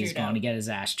ass Yeah, chewed he's going out. to get his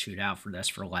ass chewed out for this,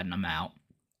 for letting him out.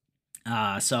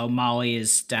 So Molly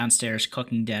is downstairs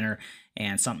cooking dinner,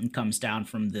 and something comes down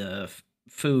from the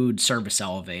food service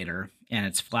elevator, and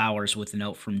it's flowers with a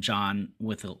note from John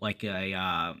with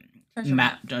a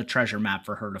treasure map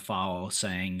for her to follow,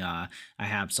 saying, "I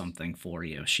have something for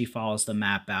you." She follows the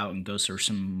map out and goes through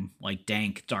some like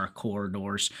dank, dark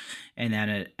corridors, and then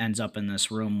it ends up in this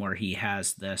room where he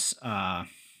has this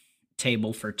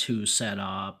table for two set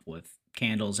up with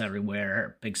candles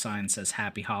everywhere. Big sign says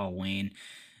 "Happy Halloween."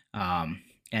 And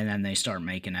then they start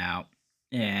making out.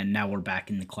 And now we're back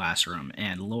in the classroom.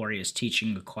 And Lori is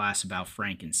teaching a class about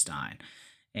Frankenstein.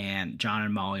 And John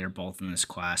and Molly are both in this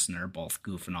class, and they're both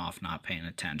goofing off, not paying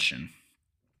attention.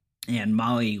 And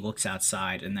Molly looks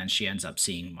outside, and then she ends up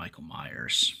seeing Michael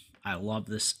Myers. I love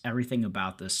this, everything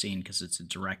about this scene, because it's a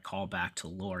direct callback to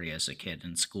Lori as a kid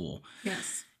in school.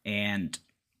 Yes. And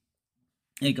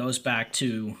it goes back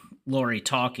to Lori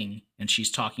talking, and she's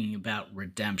talking about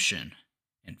redemption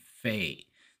and fate.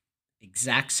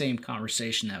 Exact same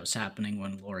conversation that was happening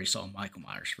when Lori saw Michael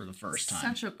Myers for the first time.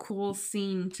 Such a cool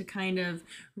scene to kind of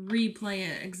replay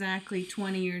it exactly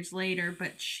 20 years later,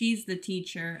 but she's the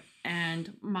teacher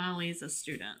and Molly's a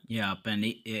student. Yep, and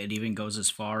it even goes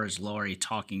as far as Lori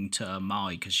talking to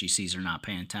Molly because she sees her not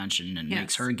paying attention and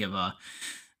makes her give a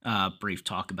brief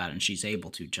talk about it, and she's able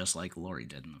to, just like Lori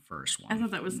did in the first one. I thought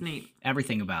that was neat.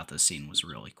 Everything about this scene was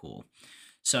really cool.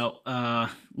 So,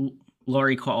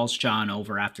 Lori calls John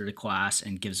over after the class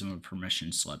and gives him a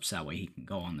permission slip so that way he can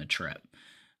go on the trip.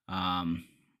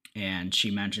 And she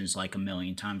mentions like a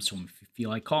million times to him, "If you feel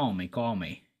like calling me, call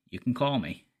me. You can call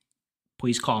me.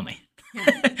 Please call me."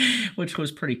 Yeah. Which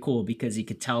was pretty cool because he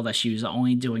could tell that she was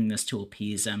only doing this to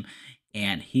appease him,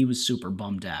 and he was super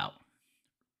bummed out.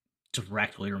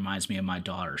 Directly reminds me of my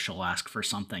daughter. She'll ask for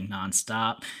something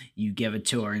nonstop. You give it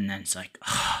to her, and then it's like,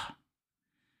 "Oh,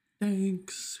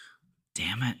 thanks.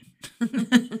 Damn it."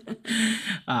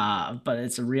 But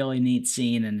it's a really neat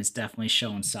scene, and it's definitely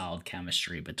showing solid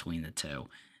chemistry between the two.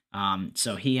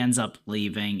 So he ends up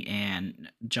leaving, and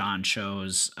John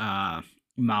shows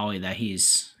Molly that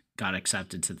he's got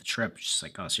accepted to the trip. She's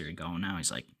like, "Oh, so you're going now?"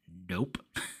 He's like, "Nope."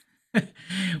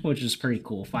 Which is pretty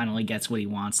cool. Finally gets what he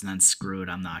wants, and then screw it,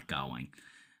 I'm not going.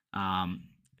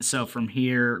 So from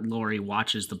here, Lori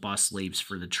watches the bus leaves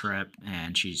for the trip,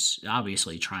 and she's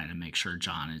obviously trying to make sure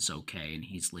John is okay, and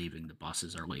he's leaving. The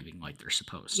buses are leaving like they're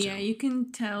supposed to. Yeah, you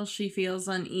can tell she feels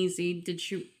uneasy. Did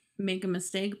she make a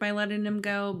mistake by letting him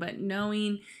go? But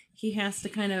knowing he has to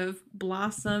kind of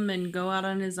blossom and go out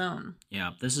on his own.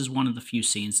 Yeah, this is one of the few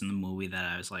scenes in the movie that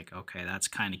I was like, okay, that's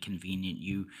kind of convenient.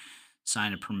 You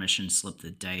sign a permission slip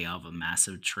the day of a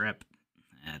massive trip.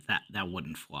 That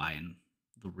wouldn't fly in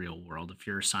the real world. If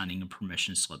you're signing a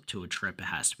permission slip to a trip, it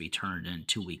has to be turned in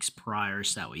 2 weeks prior,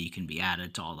 so that way you can be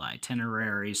added to all the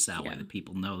itineraries, that way the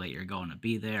people know that you're going to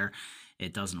be there.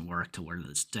 It doesn't work to wear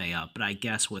this day up, but I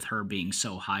guess with her being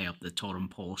so high up the totem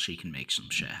pole, she can make some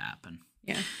shit happen.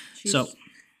 Yeah,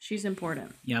 she's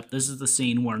important. Yep, this is the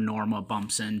scene where Norma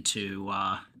bumps into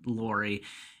Lori,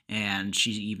 and she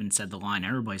even said the line,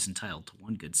 "Everybody's entitled to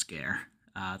one good scare."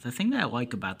 The thing that I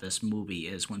like about this movie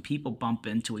is when people bump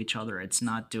into each other, it's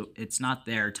not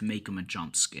there to make them a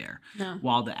jump scare. No.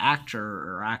 While the actor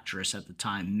or actress at the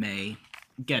time may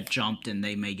get jumped and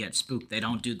they may get spooked, they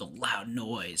don't do the loud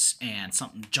noise and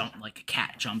something like a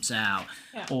cat jumps out,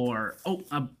 or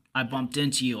I bumped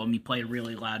into you, let me play a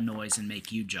really loud noise and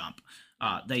make you jump.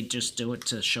 They just do it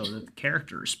to show that the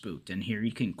character is spooked, and here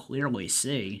you can clearly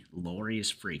see Lori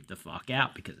is freaked the fuck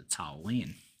out because it's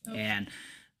Halloween. And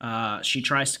she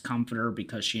tries to comfort her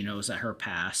because she knows that her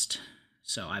past.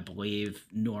 So I believe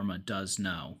Norma does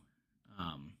know,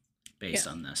 based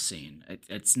on this scene.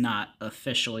 It's not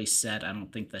officially said. I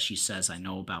don't think that she says, "I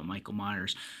know about Michael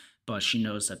Myers," but she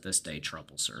knows that this day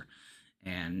troubles her.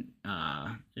 And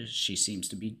she seems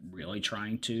to be really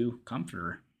trying to comfort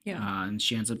her. Yeah. And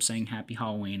she ends up saying "Happy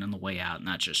Halloween" on the way out, and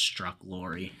that just struck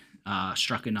Lori,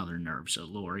 struck another nerve. So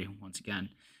Lori, once again,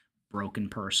 broken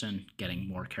person, getting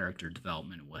more character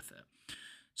development with it.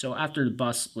 So after the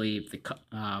bus leave,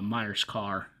 the Myers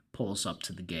car pulls up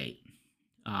to the gate.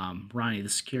 Ronnie, the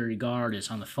security guard, is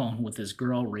on the phone with his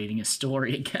girl reading a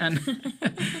story again.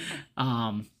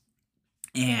 um,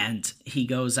 and he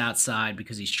goes outside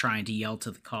because he's trying to yell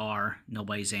to the car.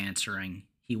 Nobody's answering.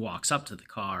 He walks up to the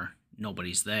car.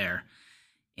 Nobody's there.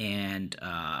 And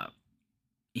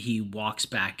he walks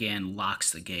back in,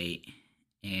 locks the gate,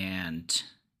 and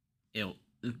it,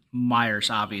 Myers,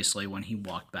 obviously, when he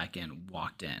walked back in,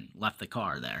 left the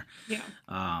car there. Yeah.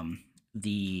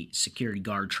 The security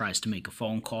guard tries to make a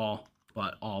phone call,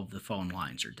 but all of the phone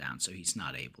lines are down, so he's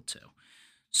not able to.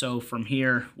 So from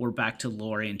here, we're back to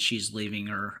Lori, and she's leaving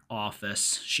her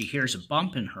office. She hears a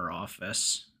bump in her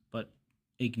office, but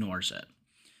ignores it.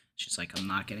 She's like, I'm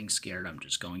not getting scared. I'm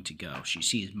just going to go. She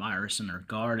sees Myers in her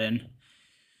garden.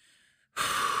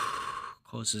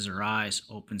 Closes her eyes,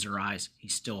 opens her eyes.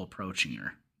 He's still approaching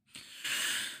her.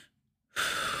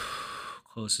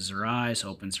 Closes her eyes,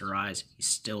 opens her eyes. He's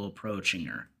still approaching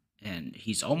her. And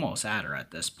he's almost at her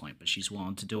at this point, but she's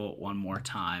willing to do it one more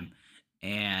time.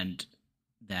 And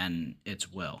then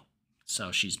it's Will.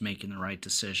 So she's making the right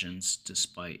decisions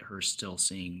despite her still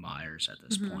seeing Myers at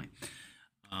this point.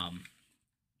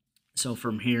 So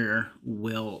from here,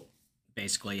 Will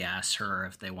basically asks her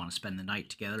if they want to spend the night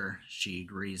together. She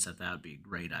agrees that that would be a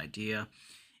great idea.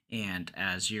 And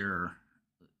as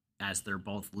they're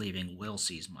both leaving, Will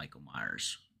sees Michael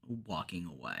Myers walking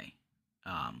away,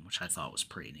 which I thought was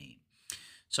pretty neat.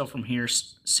 So from here,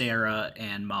 Sarah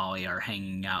and Molly are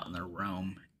hanging out in their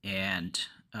room, and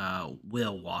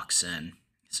Will walks in.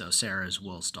 So Sarah is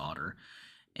Will's daughter,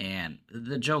 and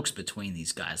the jokes between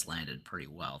these guys landed pretty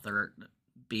well. They're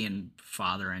being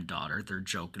father and daughter. They're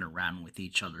joking around with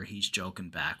each other. He's joking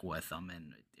back with them,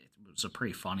 and it was a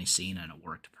pretty funny scene, and it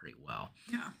worked pretty well.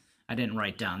 Yeah. I didn't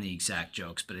write down the exact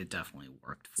jokes, but it definitely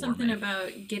worked for Something me.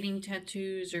 about getting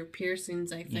tattoos or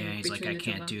piercings, I think. Yeah, he's like, I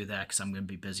can't do that because I'm going to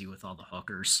be busy with all the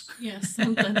hookers. Yeah,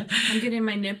 something. I'm getting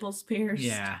my nipples pierced.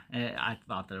 Yeah, I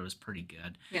thought that it was pretty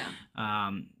good. Yeah.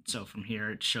 So from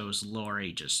here, it shows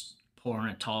Lori just pouring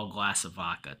a tall glass of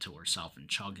vodka to herself and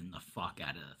chugging the fuck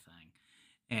out of the thing.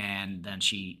 And then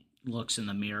she looks in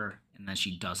the mirror, and then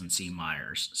she doesn't see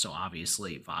Myers. So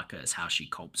obviously, vodka is how she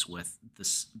copes with the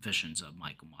visions of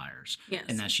Michael Myers. Yes.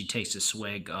 And then she takes a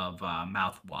swig of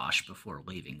mouthwash before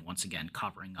leaving, once again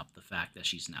covering up the fact that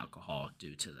she's an alcoholic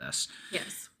due to this.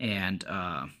 Yes. And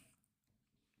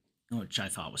which I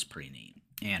thought was pretty neat.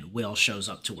 And Will shows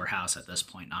up to her house at this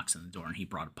point, knocks on the door, and he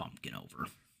brought a pumpkin over.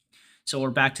 So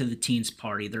we're back to the teens'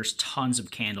 party. There's tons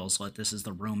of candles lit. This is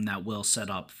the room that Will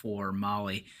set up for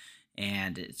Molly,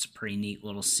 and it's a pretty neat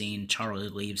little scene. Charlie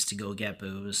leaves to go get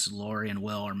booze. Lori and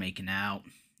Will are making out,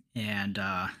 and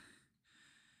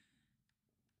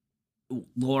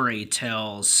Lori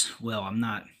tells Will, I'm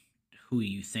not who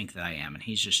you think that I am, and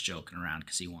he's just joking around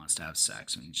because he wants to have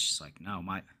sex. And she's like, no,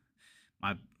 my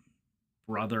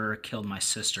brother killed my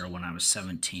sister when I was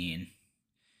 17.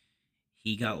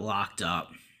 He got locked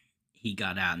up. He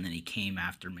got out, and then he came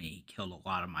after me. He killed a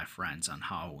lot of my friends on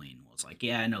Halloween. Was like,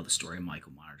 yeah, I know the story of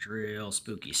Michael Myers. Real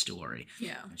spooky story.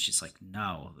 Yeah. And she's like,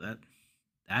 no,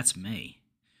 that's me.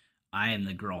 I am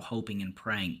the girl hoping and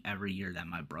praying every year that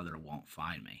my brother won't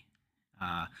find me.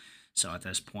 So at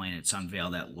this point, it's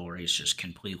unveiled that Lori's just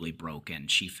completely broken.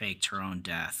 She faked her own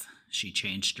death. She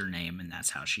changed her name, and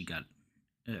that's how she got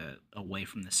away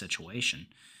from the situation.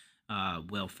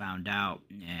 Will found out,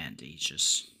 and he's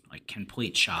just like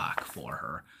complete shock for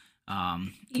her.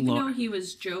 Even though he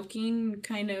was joking,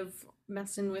 kind of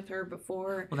messing with her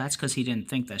before. Well, that's because he didn't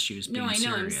think that she was being serious.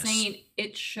 No, I know. I'm saying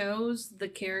it shows the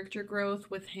character growth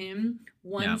with him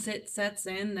once it sets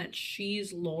in that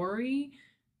she's Lori.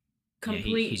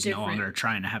 He's different. No longer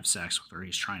trying to have sex with her.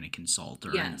 He's trying to consult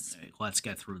her. Yes. And let's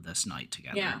get through this night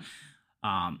together.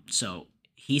 Yeah. So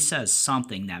he says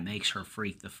something that makes her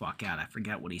freak the fuck out. I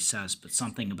forget what he says, but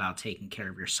something about taking care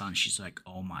of your son. She's like,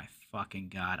 oh my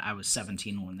fucking God. I was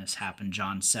 17 when this happened.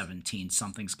 John's 17.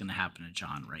 Something's going to happen to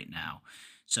John right now.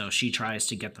 So she tries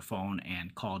to get the phone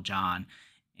and call John,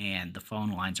 and the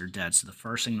phone lines are dead. So the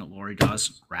first thing that Lori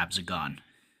does, grabs a gun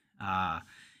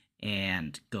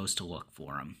and goes to look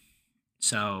for him.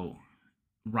 So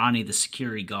Ronnie, the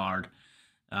security guard,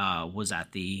 was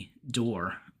at the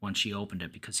door when she opened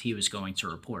it because he was going to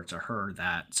report to her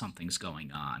that something's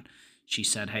going on. She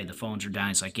said, hey, the phones are down.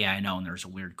 He's like, yeah, I know, and there's a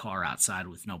weird car outside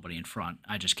with nobody in front.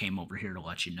 I just came over here to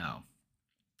let you know.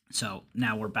 So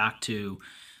now we're back to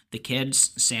the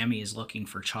kids. Sammy is looking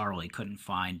for Charlie, couldn't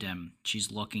find him.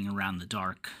 She's looking around the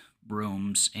dark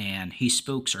rooms, and he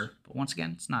spooks her. But once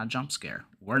again, it's not a jump scare.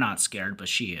 We're not scared, but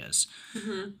she is.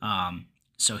 Mm-hmm.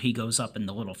 So he goes up in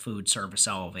the little food service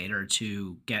elevator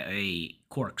to get a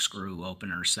corkscrew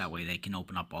opener so that way they can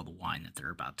open up all the wine that they're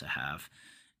about to have.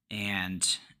 And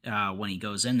when he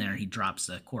goes in there, he drops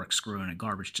the corkscrew in a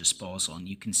garbage disposal, and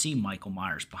you can see Michael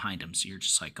Myers behind him. So you're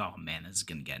just like, oh man, this is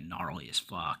going to get gnarly as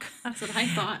fuck. That's what I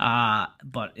thought.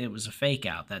 But it was a fake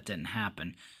out. That didn't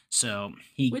happen. So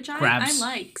he Which grabs. I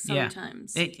like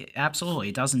sometimes. Yeah, absolutely.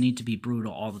 It doesn't need to be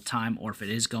brutal all the time, or if it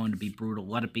is going to be brutal,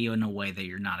 let it be in a way that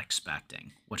you're not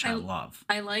expecting, which I love.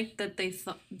 I like that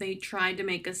they tried to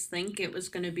make us think it was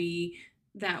going to be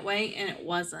that way, and it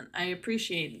wasn't. I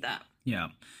appreciated that. Yeah.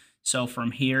 So from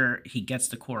here, he gets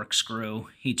the corkscrew.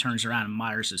 He turns around and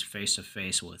Myers is face to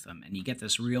face with him. And you get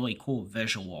this really cool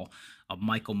visual of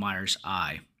Michael Myers'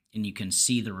 eye. And you can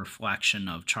see the reflection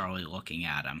of Charlie looking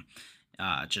at him.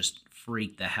 Just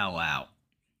freak the hell out.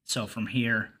 So from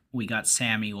here, we got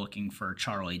Sammy looking for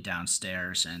Charlie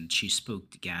downstairs. And she's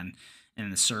spooked again.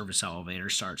 And the service elevator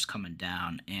starts coming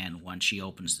down. And when she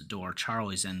opens the door,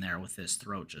 Charlie's in there with his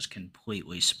throat just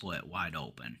completely split wide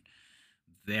open.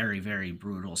 Very, very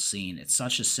brutal scene. It's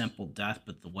such a simple death,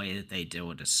 but the way that they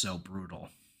do it is so brutal.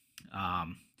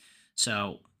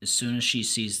 So as soon as she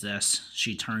sees this,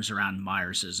 she turns around.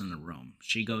 Myers is in the room.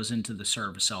 She goes into the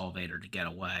service elevator to get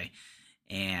away,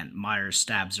 and Myers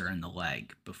stabs her in the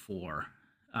leg before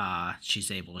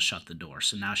she's able to shut the door.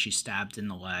 So now she's stabbed in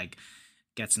the leg,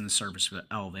 gets in the service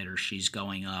elevator. She's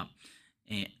going up,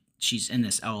 and she's in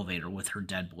this elevator with her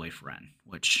dead boyfriend,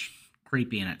 which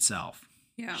creepy in itself.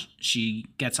 Yeah. She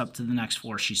gets up to the next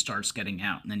floor. She starts getting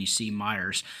out. And then you see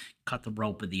Myers cut the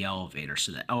rope of the elevator.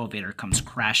 So the elevator comes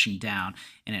crashing down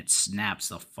and it snaps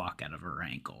the fuck out of her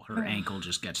ankle. Her ankle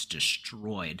just gets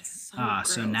destroyed.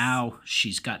 So now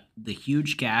she's got the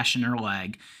huge gash in her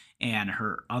leg and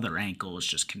her other ankle is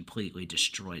just completely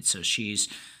destroyed. So she's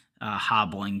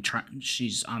hobbling.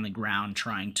 She's on the ground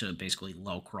trying to basically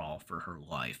low crawl for her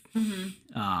life.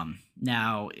 Mm-hmm.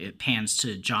 Now it pans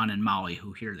to John and Molly,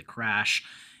 who hear the crash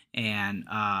and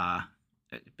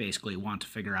basically want to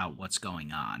figure out what's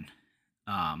going on.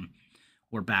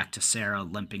 We're back to Sarah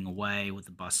limping away with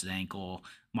a busted ankle.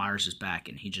 Myers is back,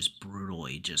 and he just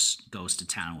brutally just goes to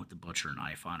town with the butcher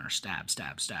knife on her. Stab,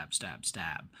 stab, stab, stab,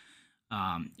 stab.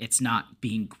 It's not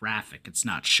being graphic. It's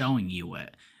not showing you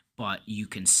it. But you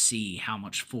can see how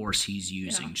much force he's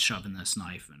using, shoving this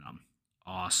knife in him.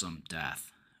 Awesome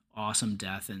death. Awesome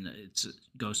death. And it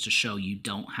goes to show you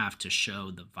don't have to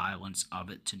show the violence of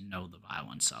it to know the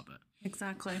violence of it.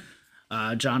 Exactly.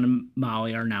 John and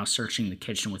Molly are now searching the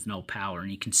kitchen with no power, and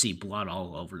you can see blood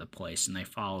all over the place. And they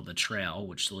follow the trail,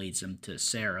 which leads them to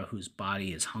Sarah, whose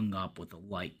body is hung up with a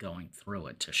light going through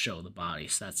it to show the body.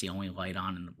 So that's the only light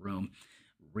on in the room.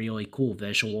 Really cool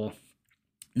visual.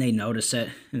 They notice it,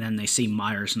 and then they see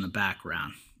Myers in the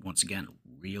background. Once again,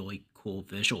 really cool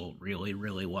visual, really,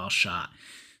 really well shot.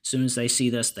 As soon as they see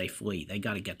this, they flee. They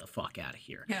got to get the fuck out of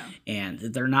here. Yeah. And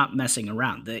they're not messing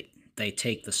around. They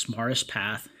take the smartest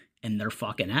path, and they're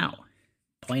fucking out.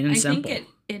 Plain and simple. I think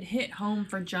it hit home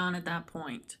for John at that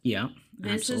point. Yeah,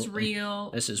 This absolutely. is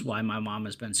real. This is why my mom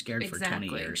has been scared for 20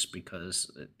 years, because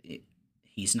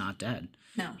he's not dead.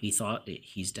 No. He thought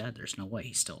he's dead. There's no way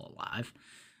he's still alive.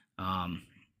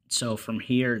 So from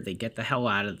here, they get the hell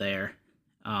out of there.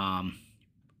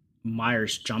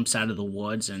 Myers jumps out of the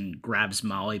woods and grabs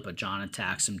Molly, but John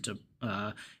attacks him to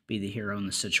be the hero in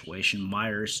the situation.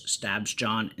 Myers stabs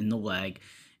John in the leg,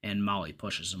 and Molly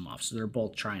pushes him off. So they're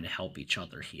both trying to help each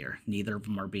other here. Neither of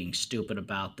them are being stupid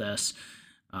about this.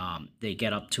 They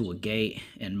get up to a gate,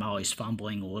 and Molly's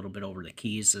fumbling a little bit over the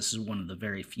keys. This is one of the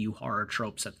very few horror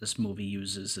tropes that this movie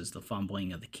uses, is the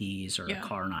fumbling of the keys or a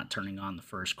car not turning on the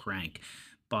first crank.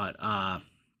 But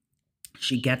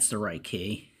she gets the right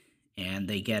key, and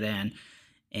they get in,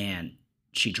 and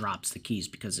she drops the keys,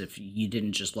 because if you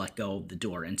didn't just let go of the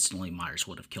door instantly, Myers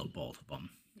would have killed both of them.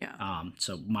 Yeah.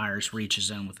 So Myers reaches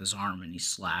in with his arm, and he's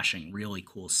slashing. Really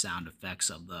cool sound effects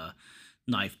of the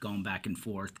knife going back and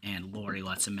forth, and Laurie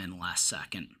lets him in last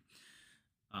second.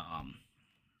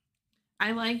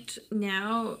 I liked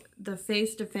now the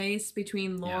face-to-face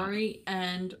between Laurie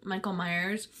and Michael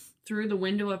Myers through the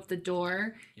window of the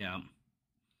door. Yeah.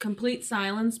 Complete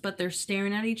silence, but they're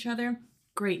staring at each other.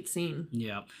 Great scene.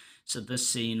 Yeah. So this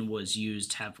scene was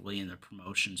used heavily in the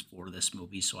promotions for this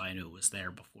movie, so I knew it was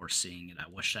there before seeing it. I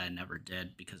wish I never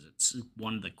did, because it's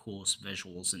one of the coolest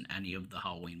visuals in any of the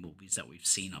Halloween movies that we've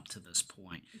seen up to this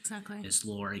point. Exactly. Is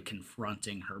Laurie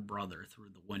confronting her brother through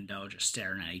the window, just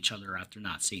staring at each other after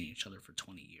not seeing each other for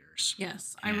 20 years.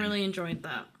 Yes, I really enjoyed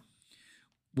that.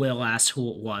 Will asks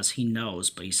who it was. He knows,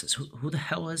 but he says, who the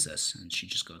hell is this? And she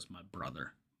just goes, my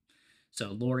brother.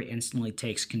 So Laurie instantly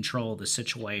takes control of the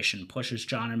situation, pushes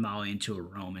John and Molly into a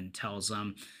room, and tells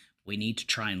them, we need to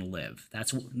try and live.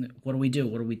 That's what do we do?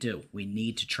 What do we do? We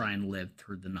need to try and live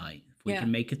through the night. If we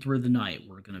can make it through the night,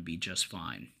 we're going to be just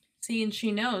fine. See, and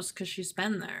she knows because she's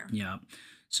been there. Yeah.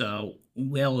 So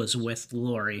Will is with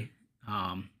Lori,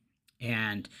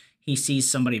 and he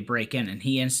sees somebody break in, and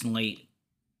he instantly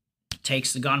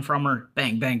takes the gun from her.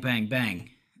 Bang, bang, bang, bang.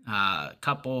 A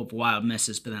couple of wild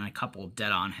misses, but then a couple of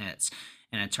dead-on hits.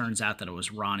 And it turns out that it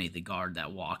was Ronnie, the guard,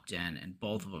 that walked in, and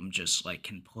both of them just like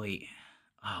complete,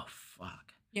 oh,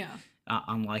 fuck. Yeah.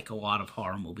 Unlike a lot of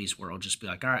horror movies where it'll just be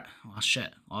like, all right, well,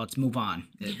 shit, well, let's move on.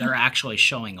 They're actually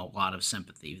showing a lot of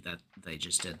sympathy that they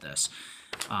just did this.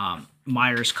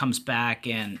 Myers comes back,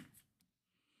 and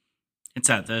it's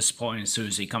at this point, as soon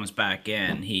as he comes back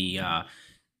in, he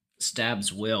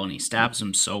stabs Will, and he stabs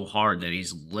him so hard that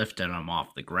he's lifting him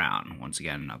off the ground. Once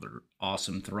again, another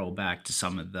awesome throwback to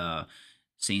some of the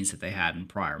scenes that they had in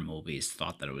prior movies.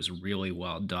 Thought that it was really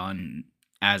well done.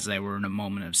 As they were in a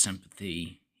moment of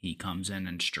sympathy, he comes in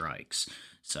and strikes.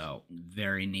 So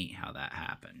very neat how that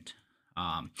happened.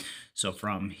 So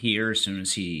from here, as soon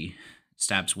as he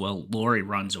stabs Will, Lori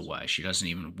runs away. She doesn't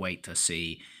even wait to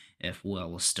see if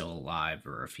Will is still alive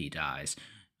or if he dies.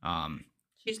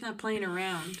 She's not playing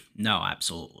around. No,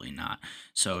 absolutely not.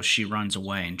 So she runs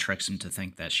away and tricks him to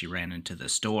think that she ran into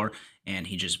this door, and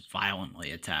he just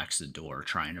violently attacks the door,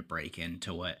 trying to break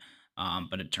into it.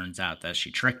 But it turns out that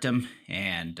she tricked him,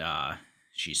 and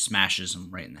she smashes him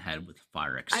right in the head with a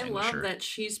fire extinguisher. I love that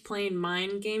she's playing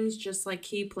mind games just like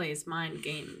he plays mind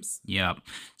games. Yep.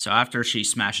 So after she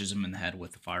smashes him in the head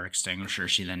with the fire extinguisher,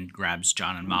 she then grabs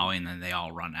John and Molly, and then they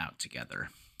all run out together.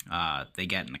 They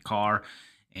get in the car,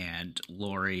 and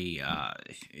Lori,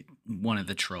 one of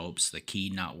the tropes, the key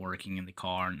not working in the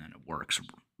car, and then it works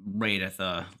right at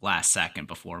the last second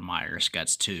before Myers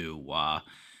gets to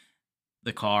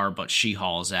the car, but she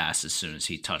hauls ass as soon as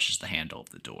he touches the handle of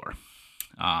the door.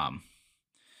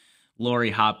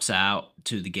 Lori hops out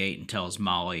to the gate and tells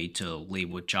Molly to leave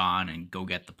with John and go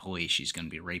get the police. She's going to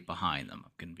be right behind them.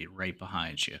 I'm going to be right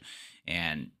behind you.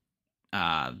 And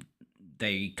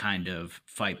they kind of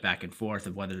fight back and forth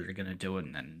of whether they're going to do it,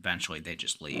 and then eventually they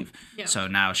just leave. Yeah. So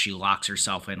now she locks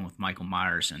herself in with Michael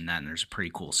Myers, and then there's a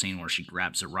pretty cool scene where she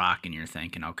grabs a rock, and you're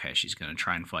thinking, okay, she's going to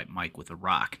try and fight Mike with a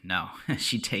rock. No,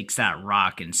 she takes that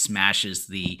rock and smashes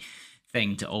the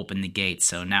thing to open the gate,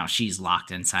 so now she's locked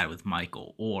inside with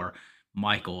Michael, or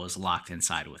Michael is locked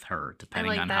inside with her,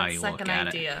 depending on how you look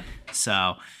at it.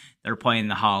 So they're playing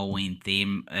the Halloween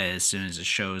theme as soon as it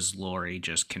shows Lori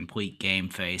just complete game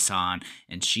face on,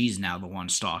 and she's now the one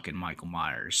stalking Michael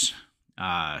Myers.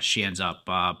 She ends up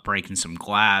breaking some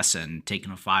glass and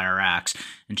taking a fire axe,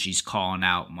 and she's calling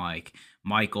out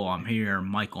Michael, I'm here,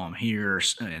 Michael, I'm here,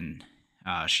 and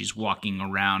she's walking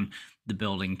around the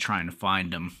building trying to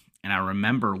find him. And I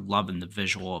remember loving the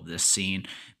visual of this scene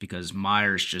because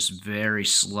Myers just very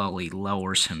slowly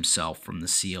lowers himself from the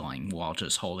ceiling while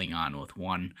just holding on with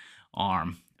one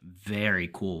arm. Very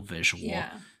cool visual.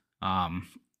 Yeah.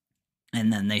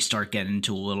 And then they start getting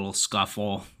into a little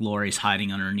scuffle. Lori's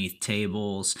hiding underneath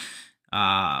tables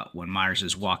when Myers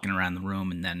is walking around the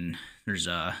room. And then there's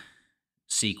a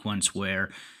sequence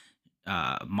where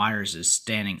Myers is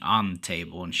standing on the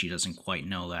table and she doesn't quite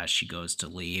know that. She goes to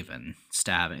leave and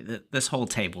stabbing. This whole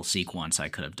table sequence I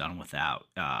could have done without.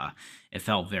 It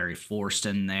felt very forced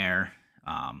in there.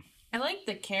 I like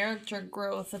the character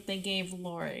growth that they gave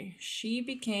Lori. She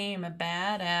became a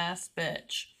badass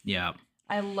bitch. Yeah.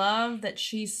 I love that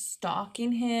she's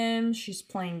stalking him. She's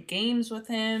playing games with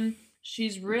him.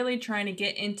 She's really trying to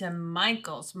get into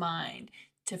Michael's mind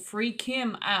to freak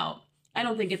him out. I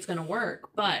don't think it's going to work,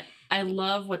 but I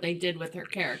love what they did with her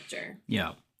character.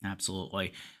 Yeah,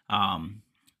 absolutely.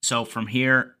 So from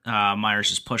here,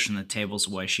 Myers is pushing the tables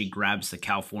away. She grabs the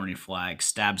California flag,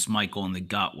 stabs Michael in the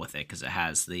gut with it because it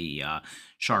has the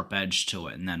sharp edge to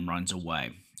it, and then runs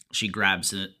away. She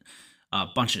grabs a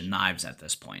bunch of knives at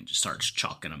this point, just starts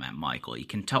chucking them at Michael. You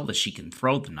can tell that she can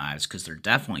throw the knives because they're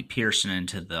definitely piercing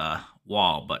into the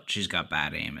wall, but she's got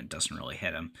bad aim and doesn't really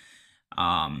hit him.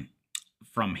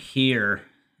 From here,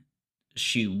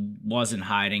 she wasn't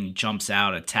hiding, jumps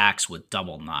out, attacks with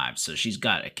double knives. So she's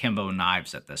got akimbo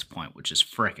knives at this point, which is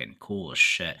freaking cool as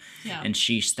shit. Yeah. And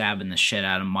she's stabbing the shit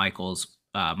out of Michael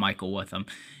with them.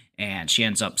 And she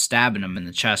ends up stabbing him in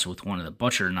the chest with one of the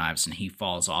butcher knives, and he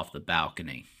falls off the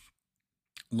balcony.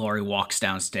 Lori walks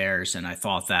downstairs, and I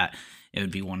thought that it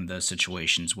would be one of those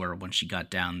situations where when she got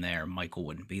down there, Michael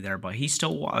wouldn't be there, but he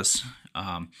still was.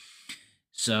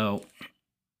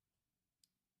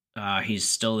 He's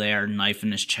still there, knife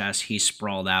in his chest. He's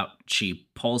sprawled out. She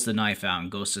pulls the knife out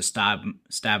and goes to stab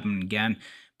him again,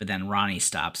 but then Ronnie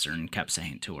stops her and kept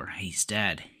saying to her, he's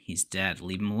dead. He's dead.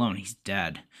 Leave him alone. He's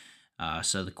dead.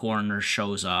 So the coroner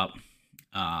shows up.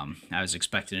 I was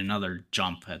expecting another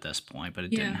jump at this point, but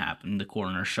it didn't happen. The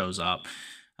coroner shows up.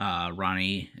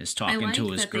 Ronnie is I talking like to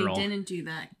his that girl. they didn't do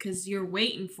that because you're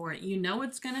waiting for it. You know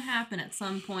it's going to happen at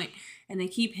some point, and they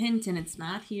keep hinting it's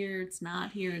not here, it's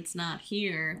not here, it's not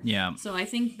here. Yeah. So I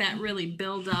think that really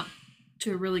built up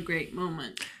to a really great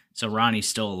moment. So Ronnie's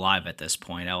still alive at this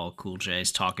point. LL Cool J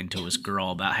is talking to his girl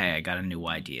about, hey, I got a new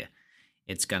idea.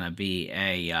 It's going to be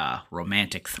a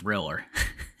romantic thriller.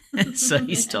 So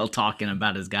he's still talking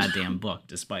about his goddamn book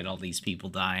despite all these people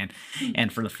dying.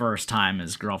 And for the first time,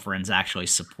 his girlfriend's actually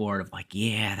supportive, like,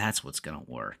 yeah, that's what's going to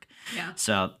work. Yeah.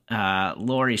 So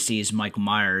Lori sees Michael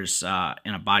Myers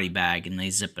in a body bag and they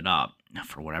zip it up.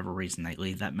 For whatever reason, they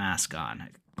leave that mask on.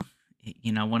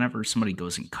 You know, whenever somebody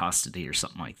goes in custody or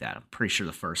something like that, I'm pretty sure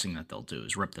the first thing that they'll do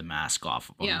is rip the mask off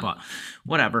of them. Yeah. But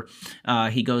whatever.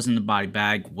 He goes in the body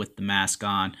bag with the mask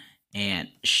on. And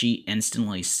she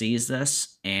instantly sees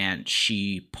this, and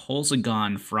she pulls a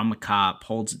gun from a cop,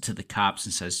 holds it to the cops,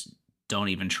 and says, don't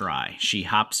even try. She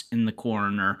hops in the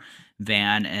coroner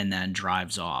van and then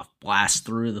drives off, blasts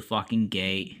through the fucking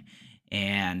gate,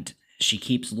 and she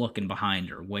keeps looking behind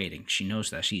her, waiting. She knows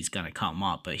that she's going to come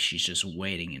up, but she's just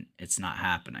waiting, and it's not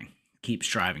happening. Keeps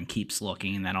driving, keeps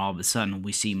looking, and then all of a sudden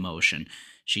we see motion.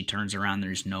 She turns around,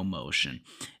 there's no motion.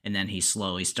 And then he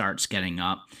slowly starts getting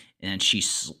up, and she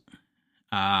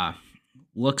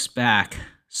looks back,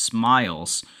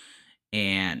 smiles,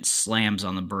 and slams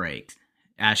on the brake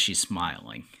as she's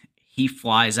smiling. He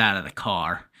flies out of the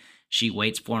car. She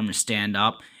waits for him to stand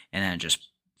up and then just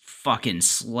fucking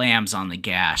slams on the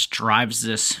gas, drives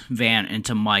this van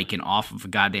into Mike and off of a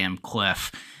goddamn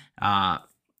cliff.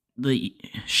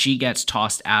 She gets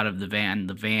tossed out of the van.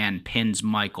 The van pins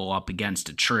Michael up against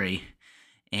a tree.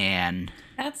 And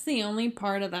that's the only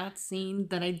part of that scene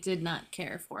that I did not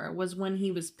care for, was when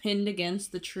he was pinned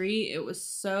against the tree. It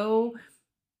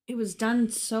was done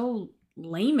so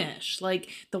lameish. Like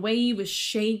the way he was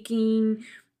shaking,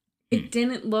 it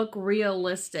didn't look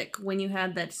realistic when you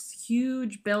had that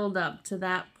huge build up to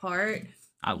that part.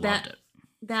 I loved it.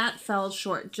 That fell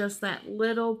short. Just that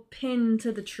little pin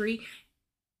to the tree.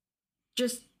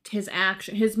 Just his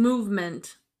action, his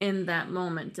movement in that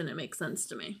moment didn't make sense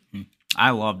to me.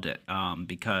 I loved it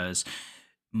because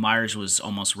Myers was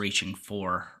almost reaching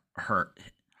for her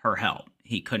help.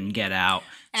 He couldn't get out.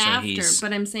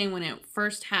 But I'm saying when it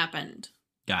first happened.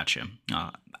 Gotcha.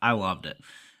 I loved it.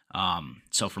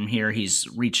 So from here, he's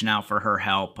reaching out for her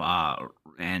help,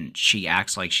 and she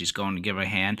acts like she's going to give a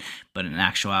hand, but in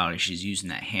actuality, she's using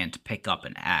that hand to pick up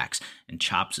an axe and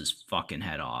chops his fucking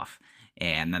head off.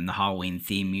 And then the Halloween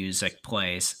theme music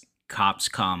plays, cops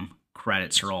come,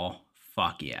 credits roll.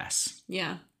 Fuck yes.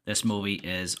 Yeah. This movie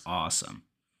is awesome.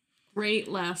 Great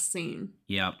last scene.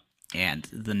 Yep. And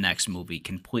the next movie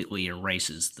completely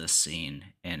erases this scene,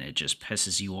 and it just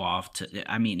pisses you off.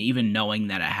 Even knowing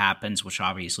that it happens, which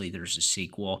obviously there's a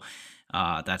sequel,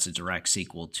 that's a direct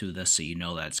sequel to this, so you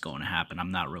know that's going to happen.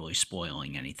 I'm not really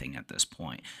spoiling anything at this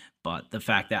point. But the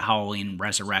fact that Halloween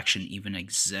Resurrection even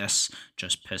exists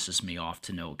just pisses me off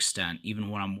to no extent. Even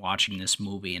when I'm watching this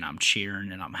movie and I'm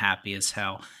cheering and I'm happy as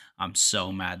hell, I'm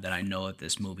so mad that I know that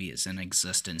this movie is in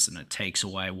existence and it takes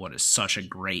away what is such a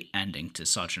great ending to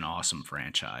such an awesome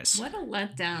franchise. What a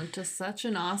letdown to such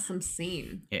an awesome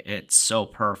scene. It's so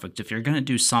perfect. If you're going to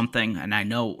do something, and I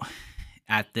know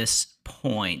at this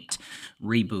point,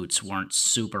 reboots weren't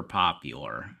super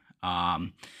popular.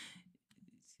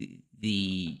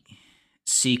 The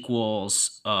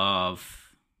sequels of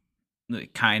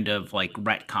kind of like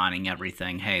retconning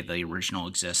everything, hey, the original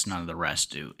exists, none of the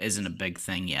rest do, isn't a big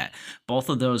thing yet. Both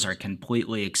of those are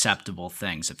completely acceptable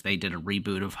things. If they did a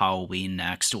reboot of Halloween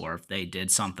next, or if they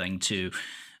did something to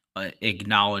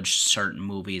acknowledge certain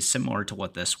movies similar to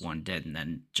what this one did, and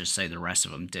then just say the rest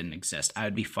of them didn't exist, I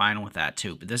would be fine with that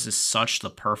too. But this is such the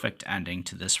perfect ending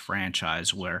to this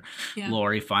franchise, where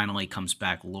Laurie finally comes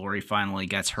back, Laurie finally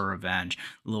gets her revenge,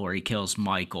 Laurie kills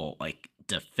Michael, like,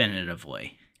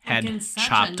 definitively. Head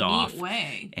chopped off,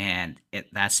 and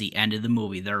that's the end of the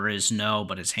movie. There is no,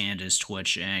 but his hand is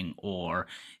twitching, or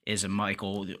is it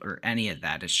Michael, or any of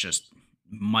that. It's just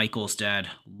Michael's dead,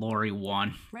 Laurie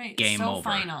won, game over.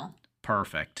 Final.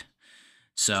 Perfect.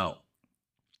 So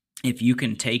if you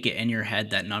can take it in your head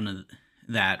that none of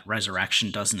that resurrection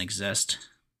doesn't exist,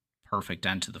 perfect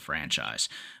end to the franchise.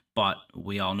 But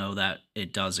we all know that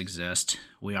it does exist.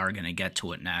 We are going to get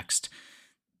to it next.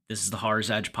 This is the Horror's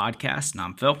Edge podcast, and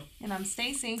I'm Phil. And I'm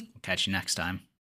Stacy. Catch you next time.